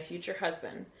and my future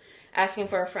husband. Asking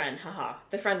for a friend. Haha.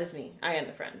 The friend is me. I am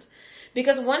the friend.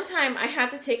 Because one time I had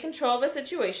to take control of a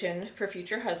situation for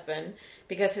future husband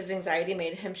because his anxiety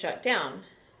made him shut down.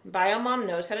 Biomom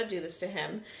knows how to do this to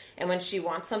him, and when she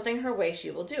wants something her way,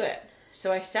 she will do it.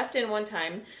 So I stepped in one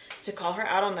time to call her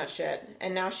out on that shit,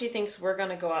 and now she thinks we're going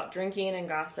to go out drinking and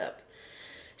gossip.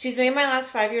 She's made my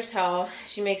last 5 years hell.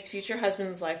 She makes future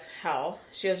husband's life hell.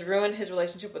 She has ruined his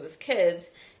relationship with his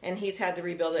kids, and he's had to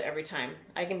rebuild it every time.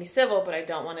 I can be civil, but I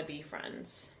don't want to be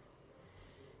friends.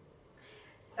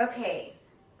 Okay,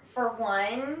 for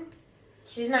one,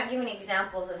 she's not giving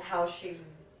examples of how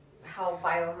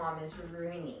Biomom is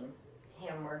ruining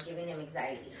him or giving him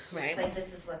anxiety. She's Right. like,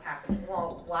 this is what's happening.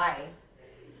 Well, why?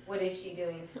 What is she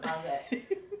doing to cause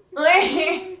it?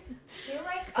 I feel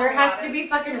like there has to be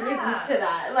fucking reasons to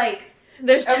that. Like,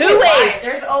 there's two okay, ways. why?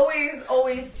 There's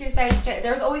always two sides to it.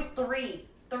 There's always three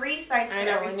sides to I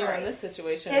know every when story. you're in this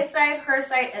situation. His side, her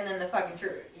side, and then the fucking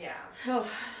truth. Yeah. Oh.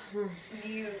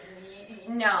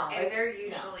 No. And they're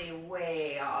usually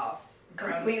way off.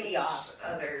 Completely each off.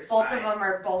 Other's Both side. of them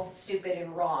are both stupid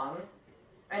and wrong.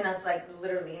 And that's like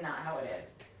literally not how it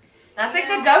is. That's like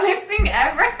the dumbest thing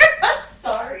ever. I'm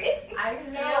sorry. I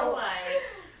feel like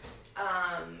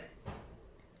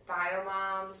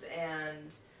biomoms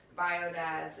and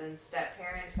biodads and step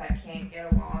parents that can't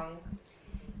get along,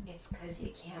 it's because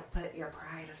you can't put your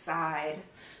pride aside.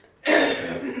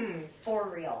 For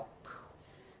real.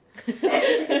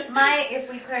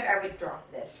 If we could, I would drop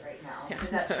this right now. Because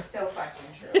that's so fucking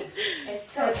true.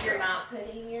 It's because you're not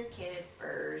putting your kid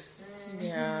first.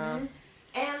 Yeah.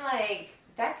 And, like,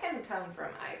 that can come from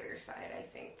either side, I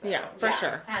think. Though. Yeah, for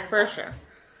sure. hands For down. sure.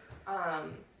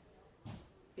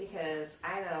 Because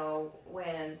I know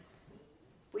when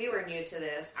we were new to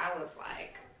this, I was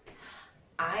like,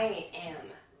 I am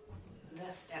the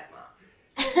stepmom.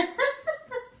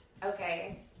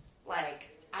 Okay? Like,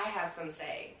 I have some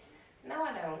say. No,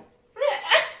 I don't.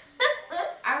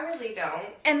 I really don't.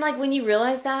 And like when you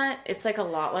realize that, it's like a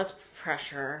lot less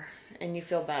pressure and you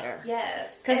feel better.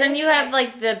 Yes. Because then you have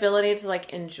like the ability to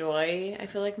like enjoy, I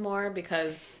feel like, more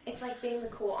because... It's like being the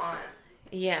cool aunt.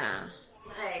 Yeah.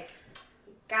 Like,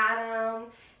 got him.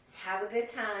 Have a good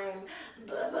time.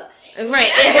 Bye-bye.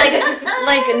 Right. It's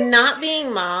like not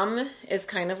being mom is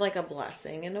kind of like a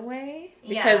blessing in a way.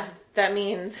 Because that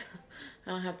means I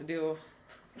don't have to do...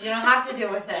 You don't have to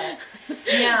deal with it.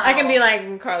 No. I can be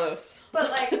like Carlos. But,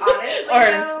 like, honestly,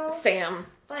 or though, Sam.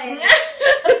 like...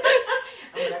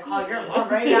 I'm going to call your mom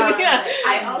right now. Yeah.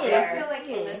 I also feel like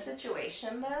in this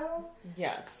situation, though...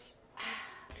 Yes.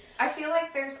 I feel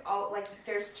like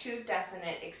there's two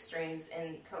definite extremes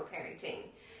in co-parenting.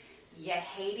 You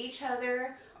hate each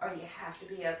other, or you have to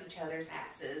be up each other's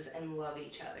asses and love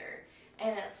each other.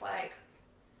 And it's like,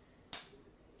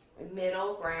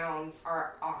 middle grounds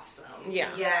are awesome. Yeah.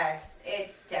 Yes,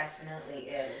 it definitely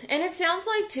is. And it sounds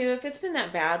like, too, if it's been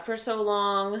that bad for so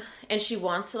long and she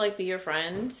wants to, like, be your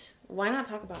friend, why not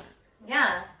talk about it?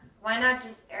 Yeah. Why not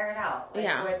just air it out? Like,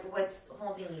 Yeah. What's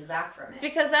holding you back from it?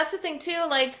 Because that's the thing, too,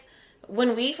 like,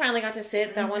 when we finally got to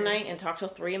sit that one night and talk till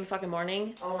 3 in the fucking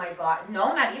morning. Oh, my God.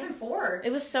 No, not even 4.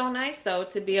 It was so nice, though,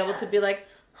 to be able to be like,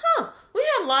 we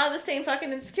have a lot of the same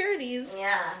fucking insecurities.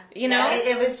 Yeah. You know?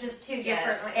 It was just two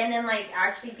different. Yes. And then, like,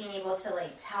 actually being able to,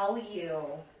 like, tell you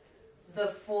the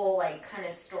full, like, kind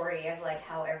of story of, like,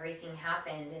 how everything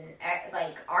happened. And,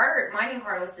 like, mine and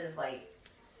Carlos's, like,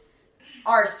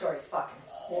 our story's fucking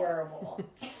horrible.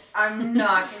 I'm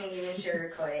not going to even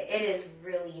sugarcoat it. It is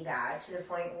really bad to the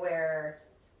point where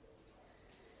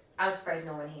I'm surprised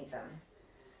no one hates him.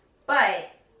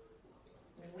 But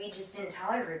we just didn't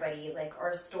tell everybody, like,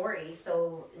 our story.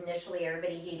 So initially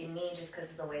everybody hated me just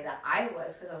because of the way that I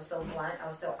was, because I was so blunt, I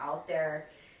was so out there.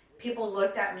 People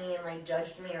looked at me and, like,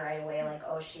 judged me right away, like,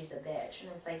 oh, she's a bitch.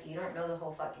 And it's like, you don't know the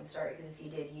whole fucking story, because if you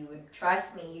did, you would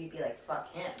trust me. You'd be like,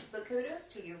 fuck him. But kudos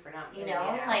to you for not You putting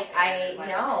know? it out Like, there. I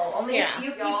know. Only a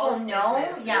few people know.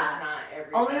 Yeah.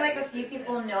 Only, like, a few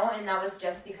people know, and that was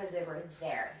just because they were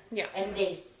there. Yeah. And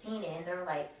they seen it, and they're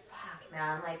like, fuck,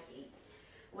 man. Like,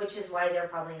 which is why they're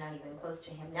probably not even close to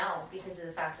him now, because of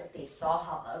the fact that they saw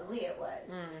how ugly it was.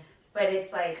 But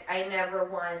it's like, I never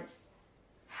once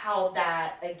held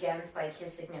that against, like,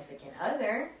 his significant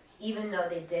other, even though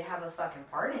they did have a fucking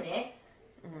part in it.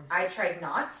 I tried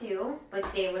not to,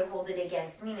 but they would hold it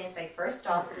against me, and it's like, first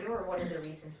off, you were one of the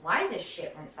reasons why this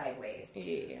shit went sideways.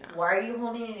 Yeah. Why are you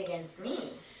holding it against me?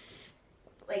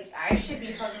 Like, I should be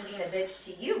fucking being a bitch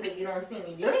to you, but you don't see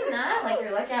me doing that. Like,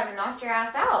 you're lucky I haven't knocked your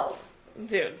ass out.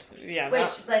 Dude, yeah. Which,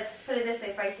 let's put it this way,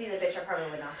 if I see the bitch, I probably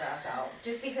would knock her ass out.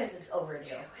 Just because it's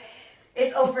overdue.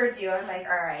 It's overdue. I'm like,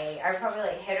 alright. I'd probably,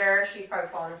 like, hit her. She'd probably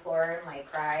fall on the floor and, like,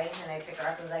 cry. And I'd pick her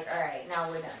up and be like, alright, now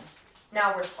we're done.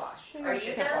 Now we're squash. Are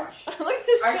you done? Look at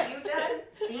this Are guy. you done?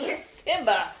 See?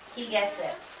 Simba. He gets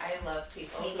it. I love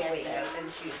people He who gets wake it. up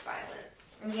and choose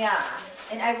violence. Yeah.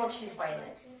 And I will choose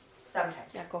violence.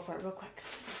 Sometimes. Yeah, go for it real quick.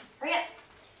 Forget.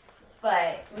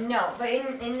 But, no. But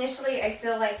initially, I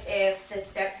feel like if the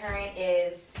step-parent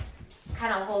is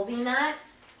kind of holding that,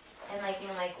 and, like,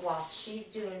 being like, well, she's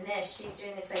doing this, she's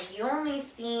doing this. It's like, you only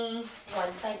see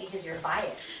one side because you're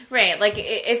biased. Right. Like,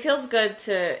 it feels good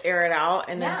to air it out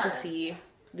and then Yeah. to see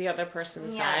the other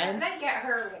person's Yeah. side. And I get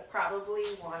her probably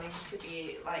wanting to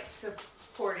be, like,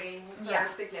 supporting her Yeah.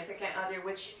 significant other,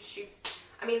 which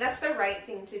I mean, that's the right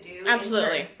thing to do.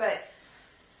 Absolutely. But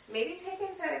maybe take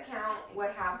into account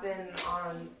what happened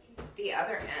on the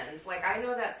other end. Like, I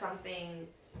know that's something,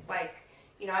 like,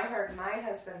 you know, I heard my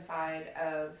husband's side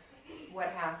of what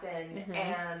happened,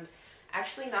 and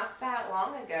actually not that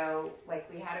long ago,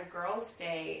 like, we had a girls'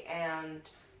 day, and,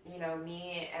 you know,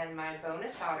 me and my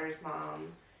bonus daughter's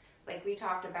mom, like, we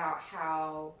talked about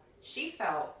how she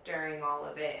felt during all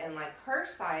of it, and, like, her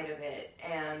side of it,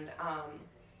 and,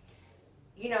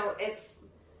 you know,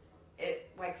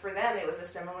 like, for them, it was a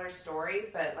similar story,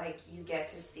 but, like, you get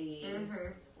to see,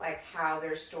 like, how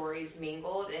their stories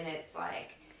mingled, and it's,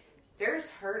 like,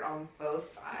 there's hurt on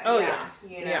both sides. Oh, yeah.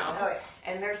 You know? Yeah. Oh, yeah.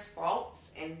 And there's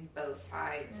faults in both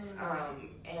sides.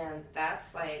 And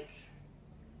that's, like,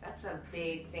 that's a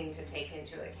big thing to take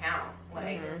into account.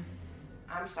 Like,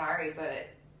 I'm sorry, but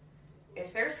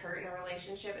if there's hurt in a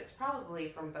relationship, it's probably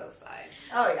from both sides.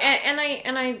 Oh, yeah.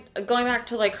 And I going back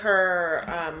to, like,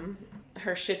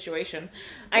 her situation,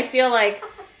 I feel like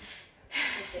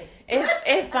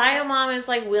if Bio Mom is,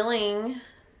 like, willing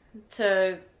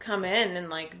to come in and,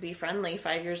 like, be friendly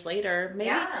 5 years later,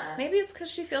 maybe it's because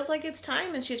she feels like it's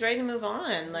time and she's ready to move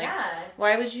on. Like,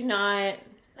 why would you not?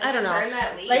 I don't know. Turn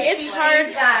that leaf. Like, it's she hard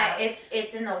sees that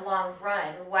it's in the long run.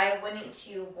 Why wouldn't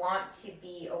you want to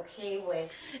be okay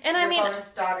with And your I mean, bonus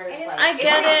daughter's And like, I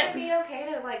get it. It'd be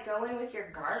okay to, like, go in with your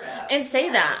guard up. And say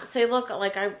that. Say, look,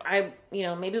 like, I, you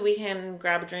know, maybe we can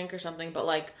grab a drink or something, but,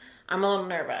 like, I'm a little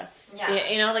nervous. Yeah.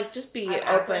 You know, like, just be I'm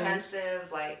open.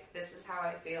 apprehensive. Like, this is how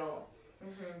I feel.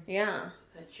 Yeah.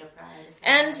 Put your pride aside.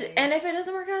 And if it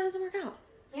doesn't work out, it doesn't work out.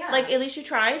 Yeah. Like, at least you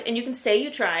tried, and you can say you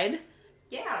tried.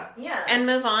 Yeah. Yeah. And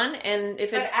move on, and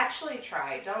if But it... actually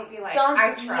try. Don't be like, Don't,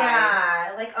 I tried.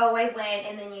 Yeah. Like, oh, I went,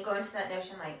 and then you go into that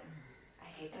notion, like,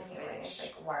 I hate this anyway, it's bitch.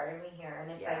 like, why are we here?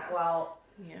 And it's Yeah. like, well,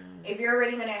 Yeah. if you're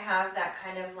already going to have that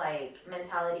kind of, like,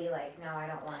 mentality, like, no, I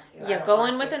don't want to. I Yeah, don't go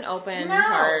want in to. with an open No,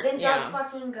 heart. then Yeah. don't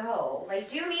fucking go. Like,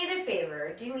 do me the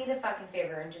favor. Do me the fucking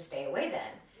favor and just stay away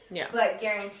then. Yeah. But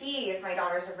guarantee if my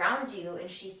daughter's around you and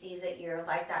she sees that you're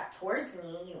like that towards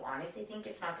me, you honestly think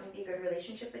it's not going to be a good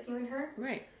relationship with you and her?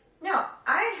 Right. No,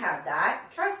 I had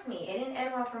that. Trust me, it didn't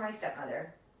end well for my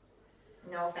stepmother.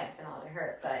 No offense and all to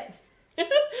her, but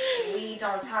we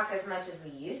don't talk as much as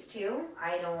we used to.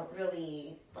 I don't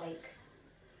really, like,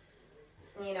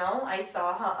 you know, I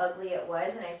saw how ugly it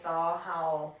was, and I saw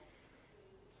how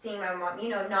seeing my mom, you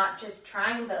know, not just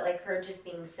trying, but, like, her just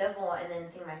being civil, and then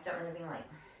seeing my stepmother being like,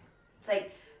 it's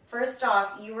like, first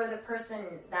off, you were the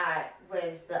person that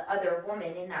was the other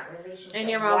woman in that relationship. And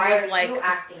your mom Why was are like, you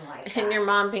acting like that? and your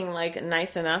mom being, like,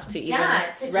 nice enough to even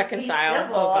to just reconcile. be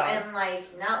civil Oh, God. and,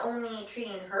 like, not only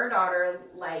treating her daughter,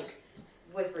 like,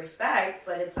 with respect,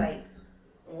 but it's like,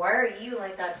 why are you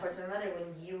like that towards my mother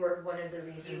when you were one of the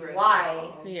reasons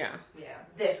why Yeah.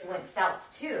 this went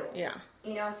south too? Yeah.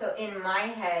 You know, so in my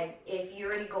head, if you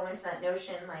already go into that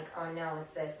notion, like, oh no, it's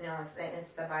this, no, it's that,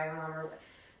 it's the bio mom, or,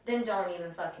 then don't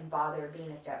even fucking bother being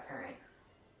a step parent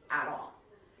at all.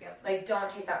 Yep. Like, don't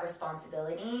take that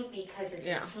responsibility because it's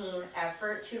a team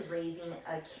effort to raising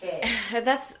a kid.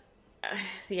 That's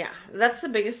the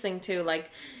biggest thing too.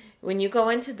 Like, when you go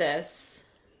into this,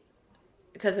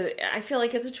 because I feel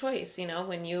like it's a choice, you know,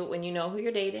 when you know who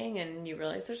you're dating and you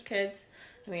realize there's kids.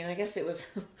 I mean, I guess it was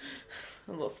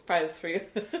a little surprise for you,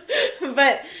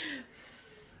 but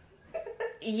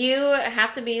you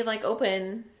have to be, like,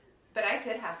 open But I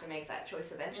did have to make that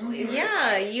choice eventually.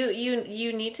 Yeah, like,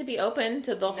 you need to be open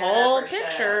to the whole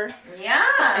picture.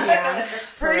 Yeah.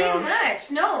 Pretty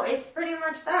much. No, it's pretty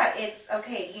much that. It's,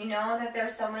 okay, you know that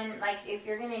there's someone, like, if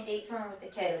you're going to date someone with a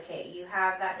kid, okay, you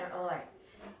have that, like,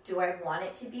 do I want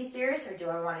it to be serious or do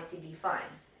I want it to be fun?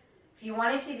 If you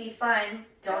want it to be fun,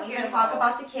 don't even talk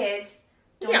about the kids.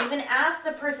 Don't even ask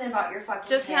the person about your fucking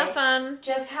Just kid. have fun.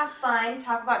 Just have fun.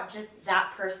 Talk about just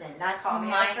that person. That's call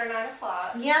me after 9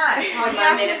 o'clock. Yeah, call me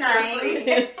after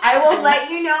 9. I will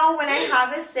let you know when I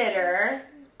have a sitter.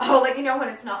 I'll let you know when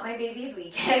it's not my baby's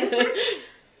weekend.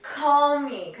 Call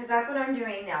me, because that's what I'm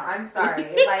doing now. I'm sorry.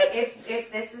 Like,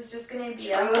 if this is just going to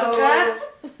be a hookup,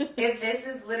 if this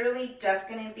is literally just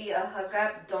going to be a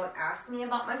hookup, don't ask me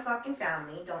about my fucking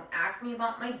family. Don't ask me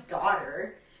about my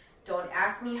daughter. Don't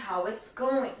ask me how it's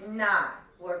going. Nah.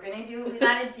 We're going to do what we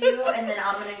got to do, and then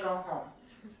I'm going to go home.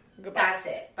 Goodbye. That's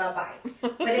it. Bye-bye.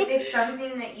 But if it's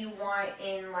something that you want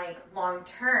in, like, long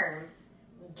term,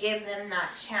 give them that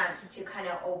chance to kind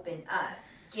of open up.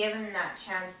 Give them that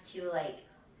chance to, like,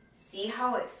 see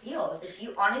how it feels. If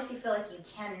you honestly feel like you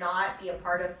cannot be a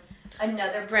part of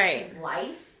another person's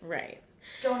life. Right.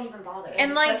 Don't even bother.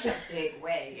 And like, such a big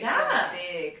way. It's a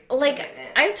big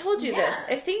commitment. I've told you this.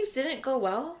 If things didn't go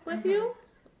well with you,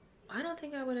 I don't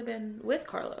think I would have been with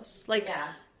Carlos. Like,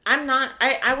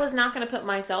 I was not going to put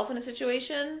myself in a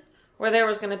situation where there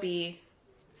was going to be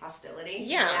hostility.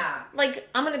 Yeah. Like,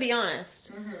 I'm going to be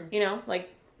honest. You know,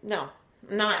 like, no,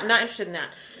 not interested in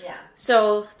that. Yeah.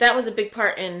 So that was a big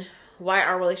part in why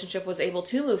our relationship was able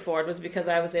to move forward, was because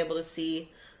I was able to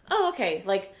see, oh, okay,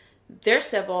 like, they're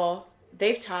civil.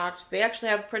 They've talked. They actually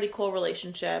have a pretty cool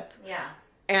relationship. Yeah.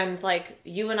 And, like,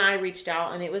 you and I reached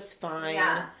out, and it was fine.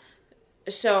 Yeah.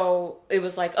 So it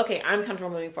was like, okay, I'm comfortable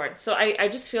moving forward. So I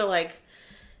just feel like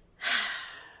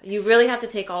you really have to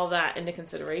take all that into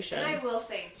consideration. And I will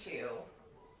say, too,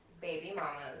 baby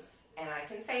mamas, and I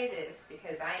can say this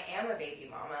because I am a baby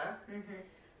mama,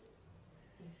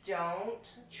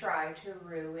 don't try to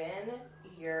ruin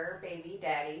your baby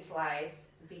daddy's life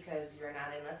because you're not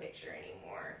in the picture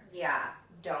anymore. Yeah.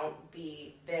 Don't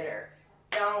be bitter.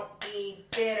 Don't be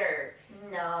bitter.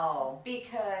 No.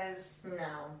 Because...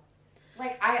 No.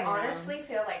 Like, I honestly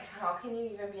feel like, how can you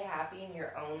even be happy in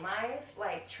your own life?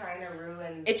 Like, trying to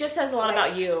ruin... It just says a lot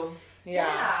about you.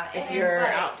 Yeah. If you're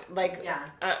out... Like,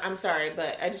 I'm sorry,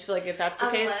 but I just feel like if that's the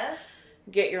case,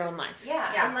 get your own life.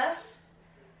 Yeah, unless...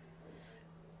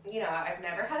 You know, I've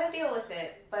never had to deal with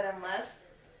it, but unless...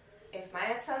 If my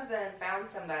ex-husband found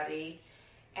somebody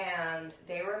and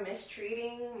they were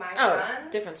mistreating my son...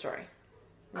 different story.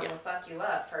 I'm going to fuck you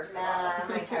up, first of all. I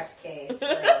might catch a case.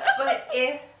 But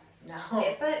if... No.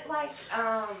 But, like,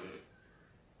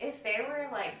 if they were,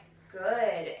 like, good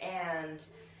and,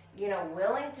 you know,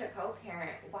 willing to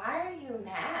co-parent, why are you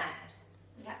mad?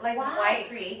 Yeah, like,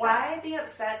 why be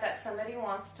upset that somebody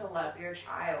wants to love your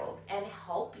child and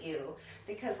help you?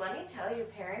 Because let me tell you,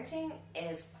 parenting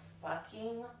is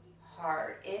fucking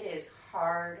hard. It is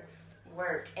hard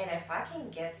work. And if I can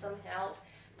get some help,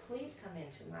 please come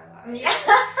into my life.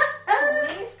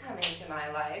 Yeah. Please come into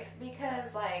my life,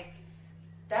 because, like,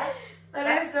 that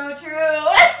is so true.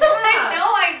 I know,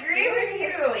 I agree with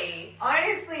you.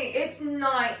 Honestly, it's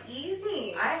not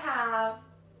easy. I have,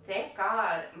 thank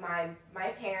God, my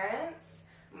parents,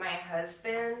 my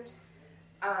husband,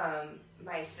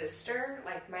 my sister,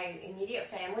 like my immediate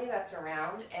family that's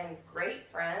around, and great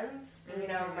friends. You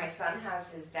know, my son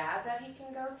has his dad that he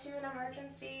can go to in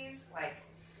emergencies. Like,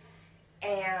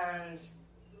 and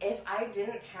if I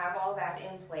didn't have all that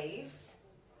in place,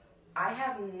 I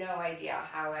have no idea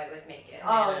how I would make it.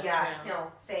 Oh, yeah. No,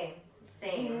 same.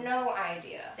 No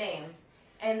idea. Same.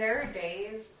 And there are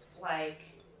days, like,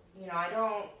 you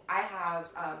know, I have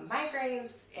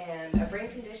migraines and a brain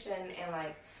condition, and,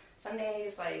 like, some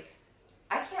days, like,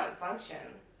 I can't function.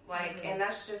 Like, and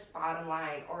that's just bottom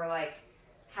line. Or, like,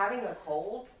 having a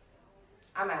cold,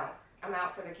 I'm out. I'm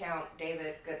out for the count.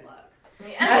 David, good luck.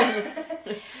 Yeah.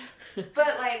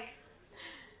 But, like,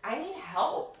 I need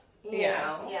help. You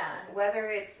know? Yeah.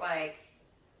 Whether it's, like,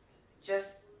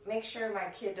 just make sure my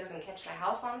kid doesn't catch the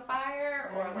house on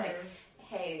fire, or, like,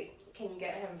 hey, can you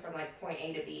get him from, like, point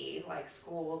A to B, like,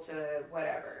 school to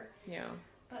whatever. Yeah.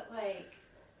 But, like,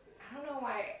 I don't know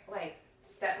why, like,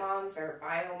 stepmoms or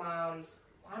bio moms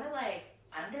want to, like,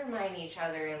 undermine each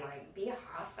other and, like, be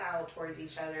hostile towards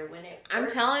each other when it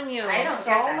I'm telling you. I don't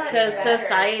so much because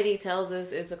society tells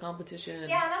us it's a competition.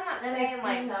 Yeah, and I'm not saying,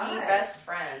 like, be best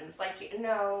friends. Like,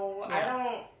 no,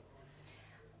 I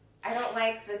don't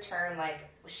like the term, like,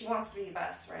 she wants to be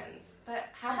best friends. But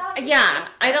how about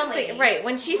I don't think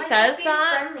when she says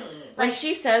that friendly. when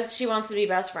she says she wants to be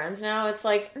best friends now, it's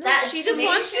like no, she just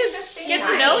wants to get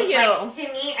to nice. know you. Like,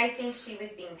 to me, I think she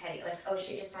was being petty. Like, oh,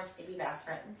 she just wants to be best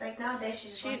friends. It's like, no, bitch, she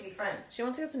just wants to be friends. She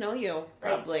wants to get to know you,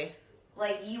 probably.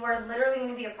 Like you are literally going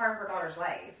to be a part of her daughter's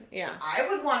life. Yeah, I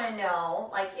would want to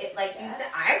know, you said,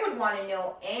 I would want to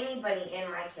know anybody in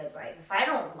my kid's life. If I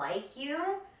don't like you,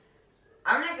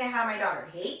 I'm not going to have my daughter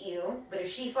hate you. But if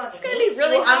she fucking hates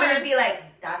really you, I'm going to be like,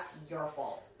 that's your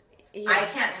fault. Yeah. I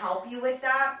can't help you with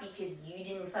that because you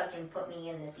didn't fucking put me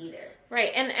in this either.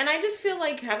 Right, and I just feel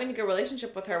like having a good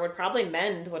relationship with her would probably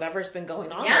mend whatever's been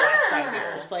going on the last 5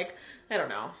 years. Like, I don't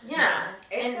know. Yeah.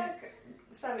 It took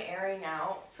some airing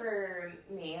out for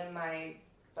me and my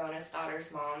bonus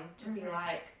daughter's mom to be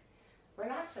like, we're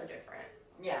not so different.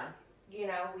 Yeah. You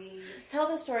know, we... Tell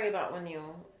the story about when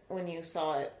you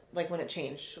saw it, like when it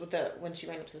changed, when she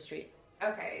ran up to the street.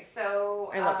 Okay,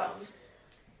 so... I love this.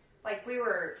 Like, we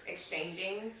were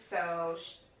exchanging, so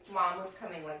Mom was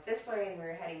coming, like, this way, and we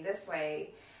were heading this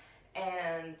way,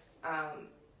 and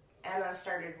Emma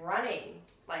started running,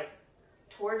 like,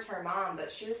 towards her mom,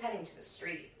 but she was heading to the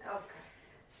street. Okay.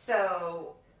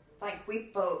 So, like,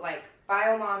 we both, like,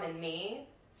 Bio Mom and me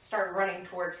start running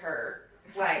towards her,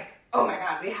 like, oh my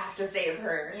God, we have to save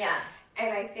her. Yeah.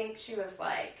 And I think she was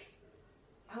like,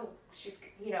 oh, she's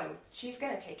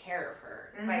going to take care of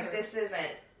her. Mm-hmm. Like, this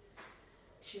isn't...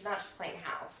 She's not just playing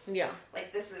house. Yeah.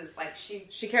 Like, this is, like,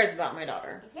 She cares about my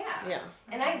daughter. Yeah. Yeah.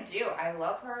 And I do. I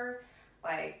love her.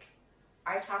 Like,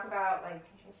 I talk about, like,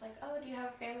 it's like, oh, do you have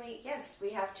a family? Yes, we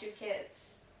have 2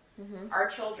 kids. Mm-hmm. Our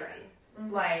children.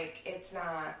 Mm-hmm. Like, it's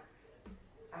not,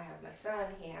 I have my son,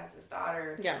 he has his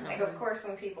daughter. Yeah. No. Like, of course,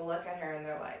 when people look at her and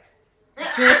they're like,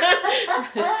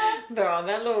 Girl,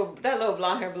 that little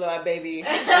blonde hair, blue eyed baby.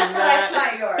 That's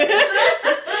not yours.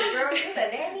 Girl, you the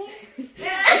nanny?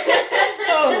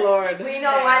 Oh Lord. We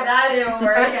know why that didn't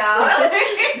work out.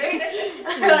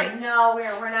 We're like, no,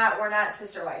 we're not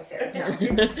sister wives here. No.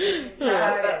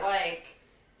 But like,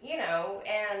 you know,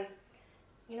 and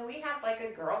you know, we have like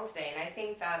a girls' day, and I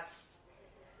think that's.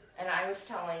 And I was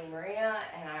telling Maria,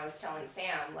 and I was telling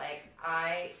Sam, like,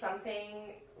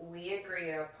 something we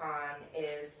agree upon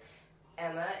is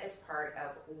Emma is part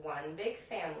of one big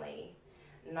family,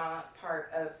 not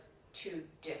part of 2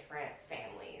 different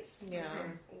families. Yeah.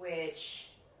 Which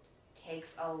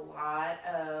takes a lot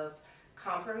of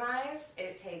compromise.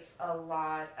 It takes a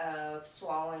lot of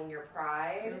swallowing your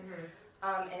pride.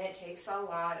 Mm-hmm. And it takes a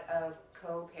lot of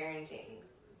co-parenting.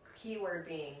 Keyword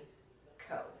being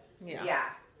co. Yeah. Yeah.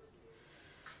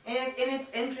 And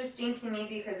it's interesting to me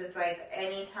because it's like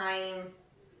anytime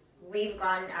we've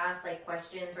gotten asked like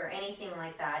questions or anything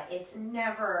like that, it's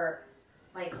never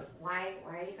like, why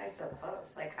are you guys so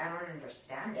close? Like, I don't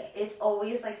understand it. It's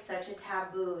always like such a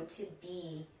taboo to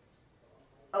be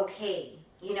okay,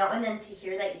 you know, and then to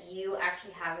hear that you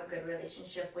actually have a good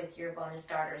relationship with your bonus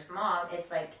daughter's mom, it's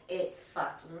like, it's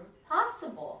fucking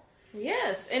possible.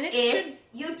 Yes, and if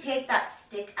you take that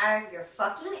stick out of your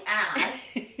fucking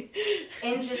ass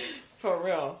and just for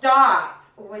real stop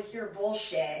with your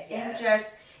bullshit. Yes. And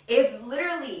just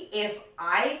if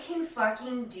I can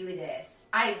fucking do this,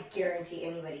 I guarantee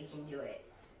anybody can do it.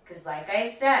 Because like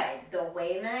I said, the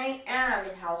way that I am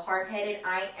and how hard-headed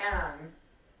I am,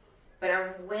 but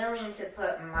I'm willing to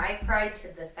put my pride to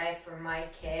the side for my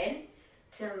kid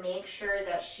to make sure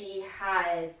that she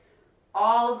has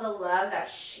all the love that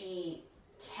she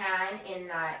can, in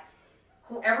that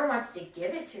whoever wants to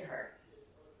give it to her.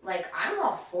 Like, I'm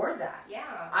all for that.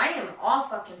 Yeah. I am all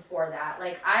fucking for that.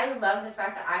 Like, I love the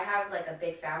fact that I have, like, a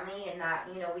big family and that,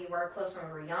 you know, we were close when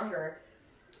we were younger.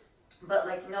 But,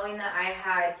 like, knowing that I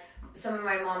had some of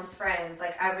my mom's friends,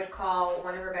 like, I would call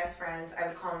one of her best friends, I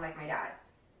would call him, like, my dad.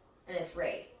 And it's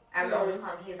Ray. I would always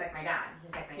call him, he's like my dad.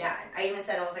 He's like my dad. I even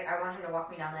said, I was like, I want him to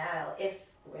walk me down the aisle if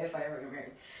I ever get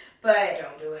married. But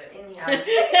don't do it. And yeah,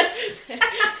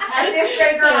 at this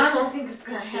rate, girl, I don't think it's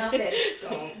gonna happen.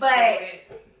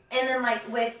 And then like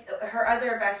with her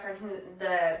other best friend,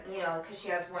 because she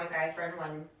has one guy friend,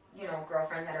 one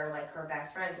girlfriend that are like her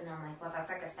best friends, and I'm like, well, that's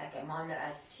like a second mom to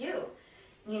us too,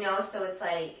 So it's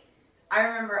like I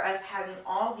remember us having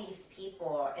all these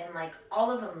people, and like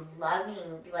all of them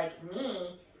loving like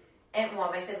me, and well,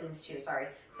 my siblings too. Sorry.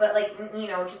 But, like,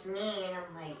 just me, and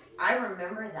I'm like, I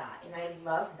remember that, and I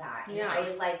love that, and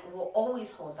I, like, will always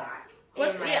hold that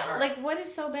in my heart. Like, what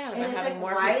is so bad about having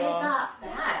more why people? Why is that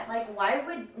bad? Like, why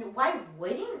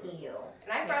wouldn't you?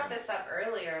 And I brought this up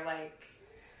earlier, like,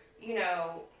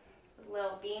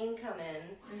 Lil Bean come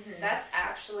in, that's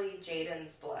actually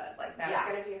Jaden's blood. Like, that's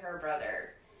going to be her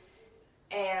brother.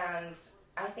 And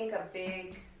I think a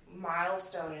big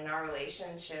milestone in our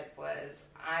relationship was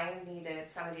I needed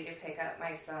somebody to pick up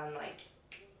my son, like,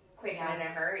 quick and in a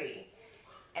hurry.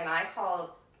 And I called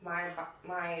my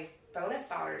bonus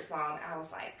daughter's mom, and I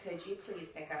was like, could you please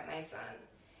pick up my son?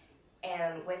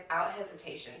 And without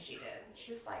hesitation, she did.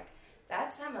 She was like,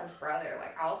 that's Emma's brother.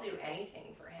 Like, I'll do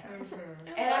anything for him.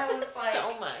 Mm-hmm. And I was like...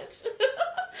 so much.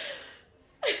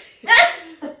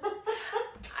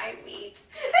 I weep.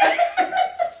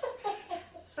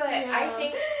 But I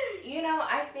think,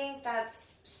 I think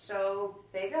that's so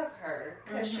big of her.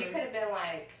 Because she could have been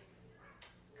like,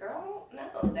 girl, no,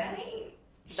 that ain't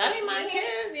my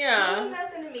kid. Yeah.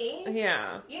 Nothing to me.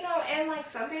 Yeah. And like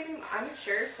I'm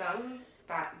sure some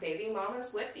baby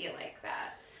mamas would be like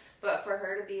that. But for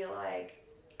her to be like,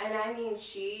 and I mean,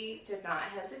 she did not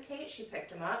hesitate. She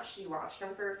picked him up. She watched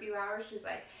him for a few hours. She's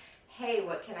like, hey,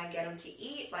 what can I get him to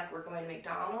eat? Like, we're going to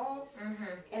McDonald's. Mm-hmm.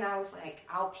 And I was like,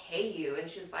 I'll pay you. And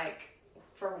she was like,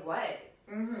 for what?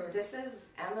 Mm-hmm. This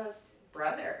is Emma's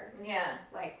brother. Yeah.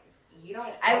 Like, you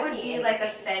don't. I would be like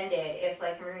offended if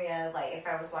like Maria's like if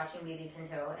I was watching Baby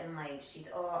Pinto and like she's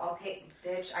I'll pay,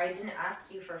 bitch. I didn't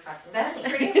ask you for fucking. That's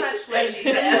money. pretty much what she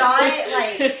said. Not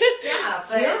like yeah,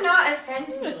 but do not offend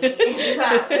me in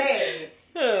that way.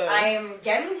 I am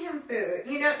getting him food.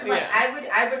 Like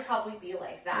I would probably be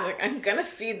like that. Like, I'm gonna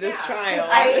feed this child.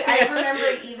 I remember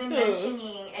even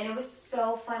mentioning, and it was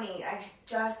so funny. I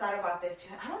just thought about this too.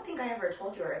 I don't think I ever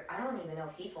told you, or I don't even know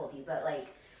if he told you, but like.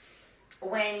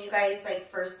 When you guys,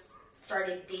 like, first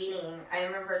started dating, I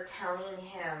remember telling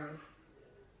him,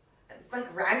 like,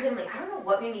 randomly, I don't know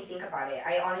what made me think about it.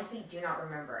 I honestly do not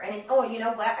remember. And, you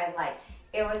know what?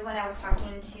 It was when I was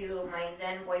talking to my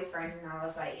then boyfriend, and I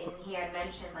was like, and he had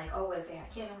mentioned, like, what if they had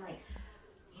a kid? I'm like,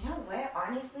 you know what?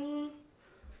 Honestly,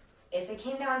 if it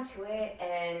came down to it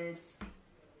and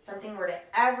something were to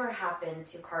ever happen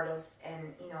to Carlos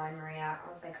and, and Maria, I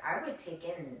was like, I would take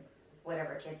in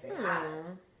whatever kids they had.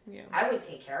 Yeah. I would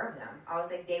take care of them. I was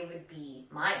like, they would be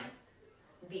mine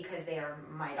because they are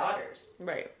my daughters.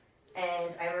 Right.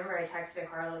 And I remember I texted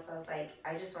Carlos. I was like,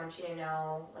 I just want you to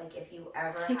know, like, if you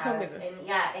ever he told me this.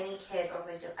 Any kids, I was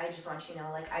like, I just want you to know,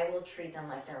 like, I will treat them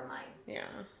like they're mine. Yeah.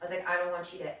 I was like, I don't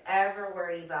want you to ever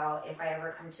worry about if I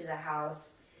ever come to the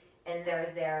house and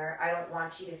they're there. I don't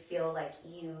want you to feel like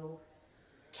you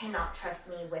cannot trust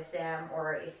me with them,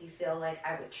 or if you feel like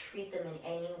I would treat them in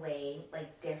any way,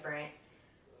 like, different.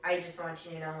 I just want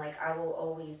you to know, like, I will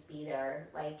always be there,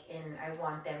 like, and I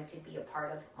want them to be a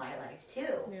part of my life,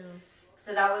 too. Yeah.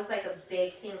 So that was, like, a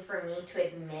big thing for me to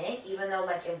admit, even though,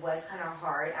 like, it was kind of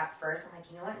hard at first. I'm like,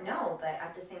 you know what? No, but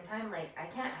at the same time, like, I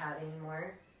can't have any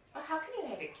more. Well, how can you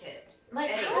have a kid?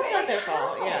 Like, it's not their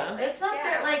fault, yeah. It's not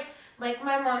their, like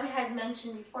my mom had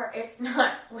mentioned before, it's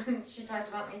not, when she talked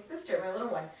about my sister, my little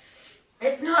one,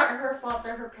 it's not her fault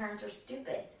that her parents are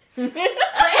stupid. And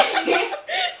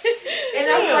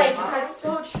I'm like, that's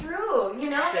so true,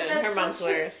 That's her mom's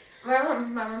hilarious. My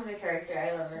mom's a character.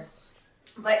 I love her.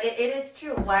 But it is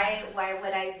true. Why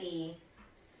would I be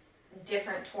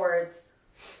different towards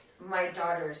my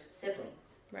daughter's siblings?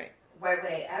 Right. Why would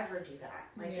I ever do that?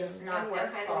 Like, it's not and their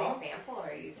what kind fault. of example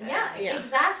are you setting? Yeah,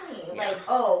 exactly. Yeah.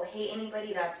 Like, hate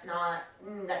anybody that's not,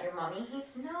 that your mommy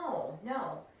hates? No.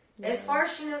 As far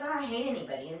as she knows, I don't hate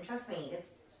anybody. And trust me,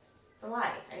 it's a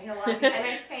lie. I hate a lot of people. And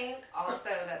I think also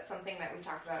that's something that we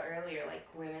talked about earlier, like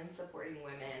women supporting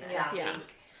women. Yeah. I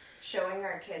think showing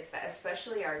our kids that,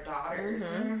 especially our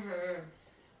daughters,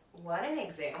 what an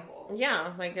example.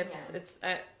 Yeah, like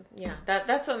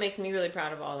that's what makes me really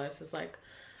proud of all this is like,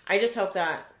 I just hope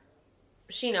that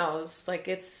she knows, like,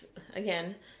 it's,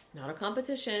 again, not a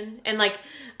competition. And like,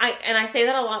 I say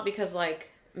that a lot because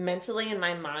like mentally in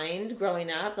my mind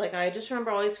growing up, like I just remember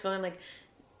always feeling like,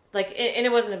 and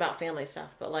it wasn't about family stuff,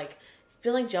 but like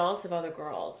feeling jealous of other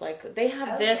girls. Like they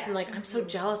have this and like, I'm so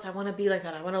jealous. I want to be like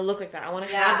that. I want to look like that. I want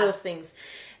to have those things.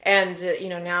 And,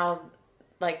 now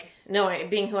like,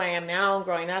 being who I am now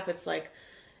growing up, it's like,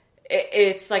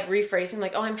 it's like rephrasing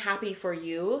like, oh, I'm happy for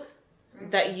you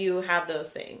that you have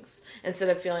those things instead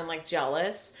of feeling like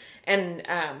jealous. And,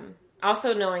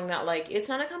 also knowing that like, it's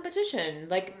not a competition.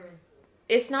 Like,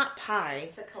 it's not pie.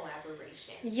 It's a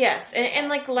collaboration. Yes. And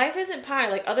like, life isn't pie.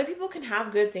 Like, other people can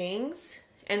have good things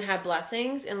and have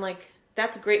blessings, and like,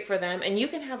 that's great for them. And you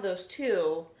can have those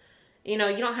too. You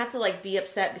don't have to like be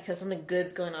upset because something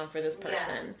good's going on for this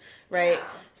person. Right. Yeah.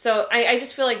 So I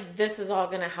just feel like this is all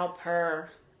going to help her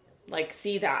like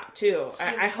see that too.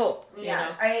 I hope.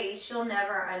 Yeah. She'll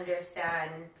never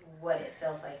understand what it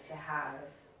feels like to have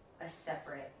a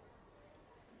separate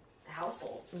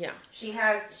household. Yeah. She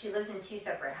lives in 2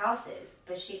 separate houses,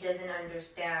 but she doesn't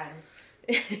understand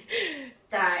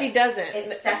that she doesn't.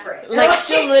 It's separate. Like,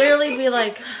 she'll literally be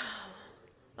like,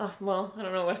 oh, well, I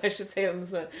don't know what I should say to this,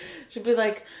 but she'll be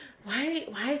like,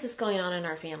 why is this going on in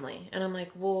our family? And I'm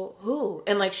like, well, who?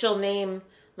 And, like, she'll name,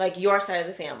 like, your side of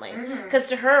the family. Because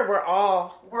to her, we're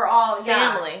all family.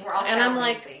 Yeah, we're all and I'm family.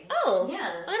 like, oh,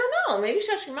 yeah. I don't know. Maybe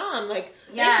she's your mom. Like,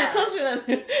 yeah. she's closer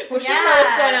than well, she knows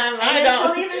what's going on. And then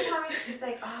she'll even tell me, she's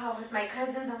like, oh, with my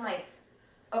cousins, I'm like,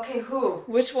 okay, who?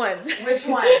 Which ones? Which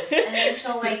ones? And then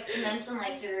she'll, like, mention,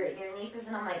 like, your nieces,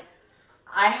 and I'm like,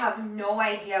 I have no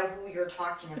idea who you're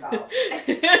talking about.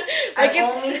 I've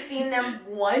only seen them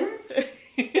once,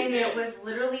 and it was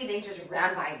literally, they just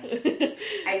ran by me.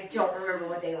 I don't remember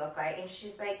what they look like. And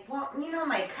she's like, well, you know,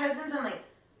 my cousins. I'm like,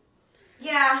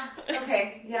 yeah,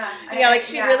 okay, yeah.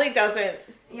 She really doesn't.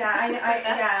 Yeah,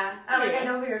 I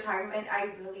know who you're talking about. I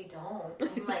really don't.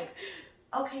 I'm like,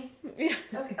 okay, yeah,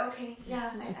 okay,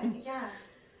 yeah, yeah.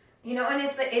 You know, and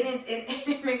it's like,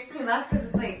 it makes me laugh because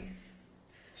it's like,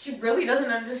 she really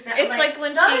doesn't understand. It's like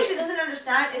when not that she doesn't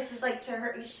understand. It's just like to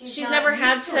her, she's never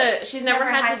had to. She's never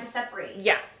had to separate.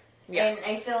 Yeah. And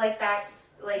I feel like that's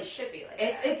like it should be like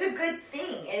it's a good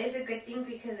thing. It is a good thing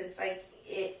because it's like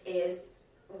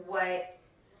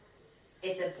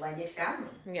it's a blended family.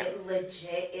 Yeah. It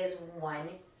legit is one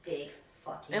big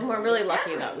fucking. And we're really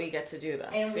lucky that we get to do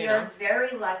this. And we are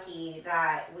very lucky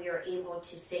that we are able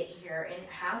to sit here and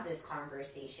have this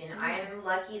conversation. Mm-hmm. I am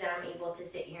lucky that I'm able to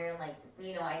sit here and, like,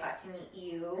 you know, I got to meet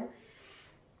you.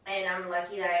 And I'm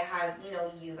lucky that I have, you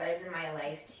know, you guys in my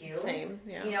life too. Same,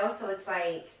 yeah. You know, so it's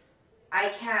like I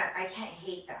can't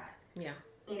hate that. Yeah.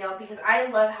 You know, because I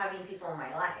love having people in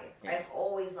my life. Yeah. I've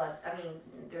always loved, I mean,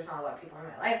 there's not a lot of people in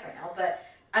my life right now, but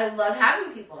I love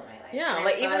having people in my life. Yeah,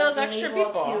 like even those extra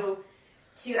people.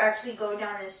 To actually go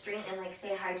down the street and, like,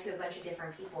 say hi to a bunch of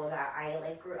different people that I,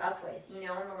 like, grew up with, you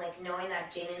know, and, like, knowing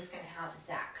that Jaden's gonna have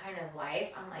that kind of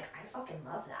life, I'm like, I fucking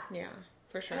love that. Yeah,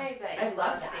 for sure. And I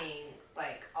love seeing,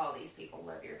 like, all these people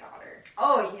love your daughter.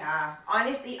 Oh, yeah.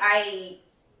 Honestly,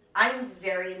 I'm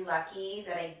very lucky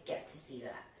that I get to see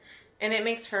that. And it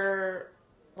makes her,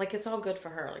 like, it's all good for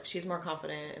her. Like, she's more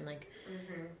confident and, like,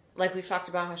 like we've talked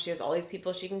about how she has all these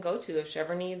people she can go to if she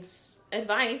ever needs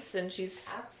advice, and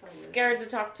she's scared to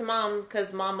talk to mom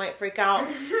because mom might freak out.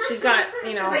 She's got,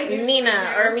 you know,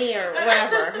 Nina or me or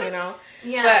whatever, you know.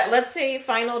 Yeah. But let's say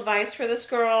final advice for this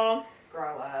girl.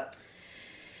 Grow up.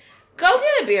 Go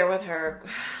get a beer with her.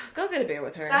 Go get a beer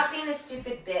with her. Stop being a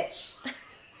stupid bitch.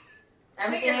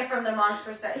 I'm saying it from the mom's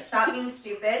perspective. Stop being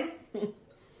stupid.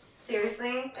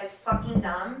 Seriously, it's fucking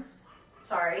dumb.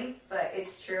 Sorry, but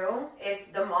it's true.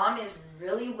 If the mom is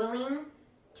really willing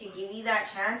to give you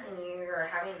that chance and you're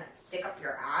having that stick up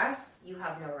your ass, you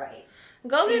have no right.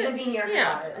 Go even be near her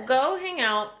daughter then. Go hang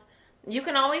out. You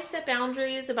can always set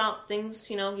boundaries about things,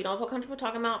 you know, you don't feel comfortable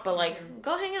talking about, but, like,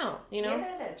 go hang out, you know? Give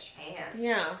it a chance.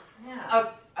 Yeah.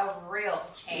 A real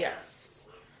chance. Yes.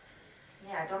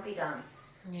 Yeah, don't be dumb.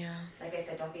 Yeah. Like I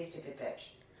said, don't be a stupid bitch.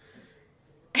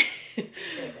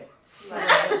 Seriously.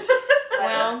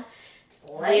 Well,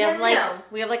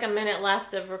 we have like a minute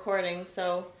left of recording,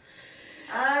 so...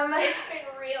 It's been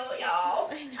real,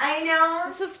 y'all. I know.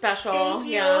 This was special. Thank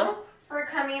you for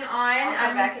coming on. I'll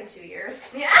come back in 2 years.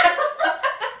 Yeah.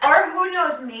 Or who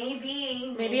knows?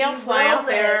 Maybe I'll fly out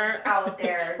there.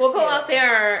 We'll go out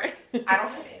there. I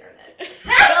don't have internet.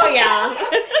 Oh yeah.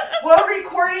 We'll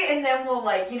record it and then we'll,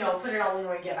 like, you know, put it on when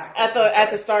we get back. At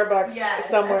the Starbucks. Yes,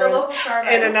 somewhere. At the local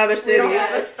Starbucks. In another city. We don't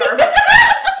have a Starbucks.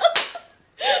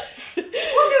 We'll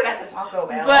do it at the Taco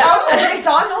Bell.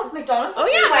 But, McDonald's. Oh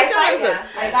yeah, McDonald's.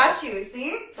 I got you.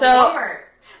 See? So, Walmart.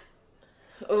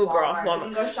 Oh, girl. Walmart. We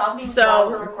can go shopping so, while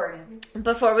we're recording.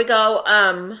 Before we go,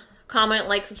 comment,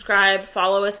 like, subscribe,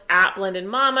 follow us at Blended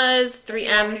Mamas,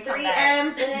 3M's.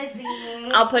 3M's and a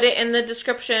Z. I'll put it in the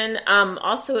description.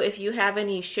 Also, if you have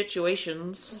any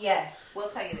situations. Yes. We'll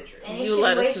tell you the truth. You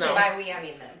let us know. By we, I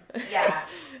mean them. Yeah.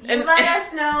 You let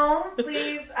us know.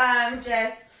 Please,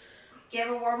 just give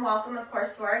a warm welcome, of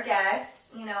course, to our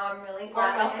guest. You know, I'm really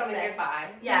glad. Warm welcome and goodbye.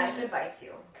 Yeah, goodbye,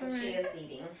 too. Because she is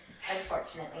leaving.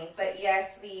 Unfortunately. But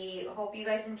yes, we hope you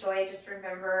guys enjoy. Just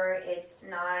remember, it's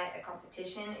not a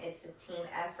competition. It's a team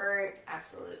effort.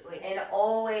 Absolutely. And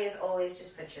always, always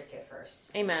just put your kid first.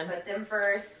 Amen. Put them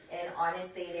first. And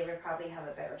honestly, they would probably have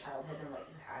a better childhood than what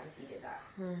you had if you did that.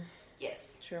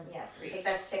 Yes. True. Yes. Take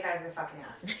that stick out of your fucking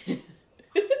ass.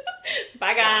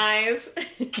 Bye, guys.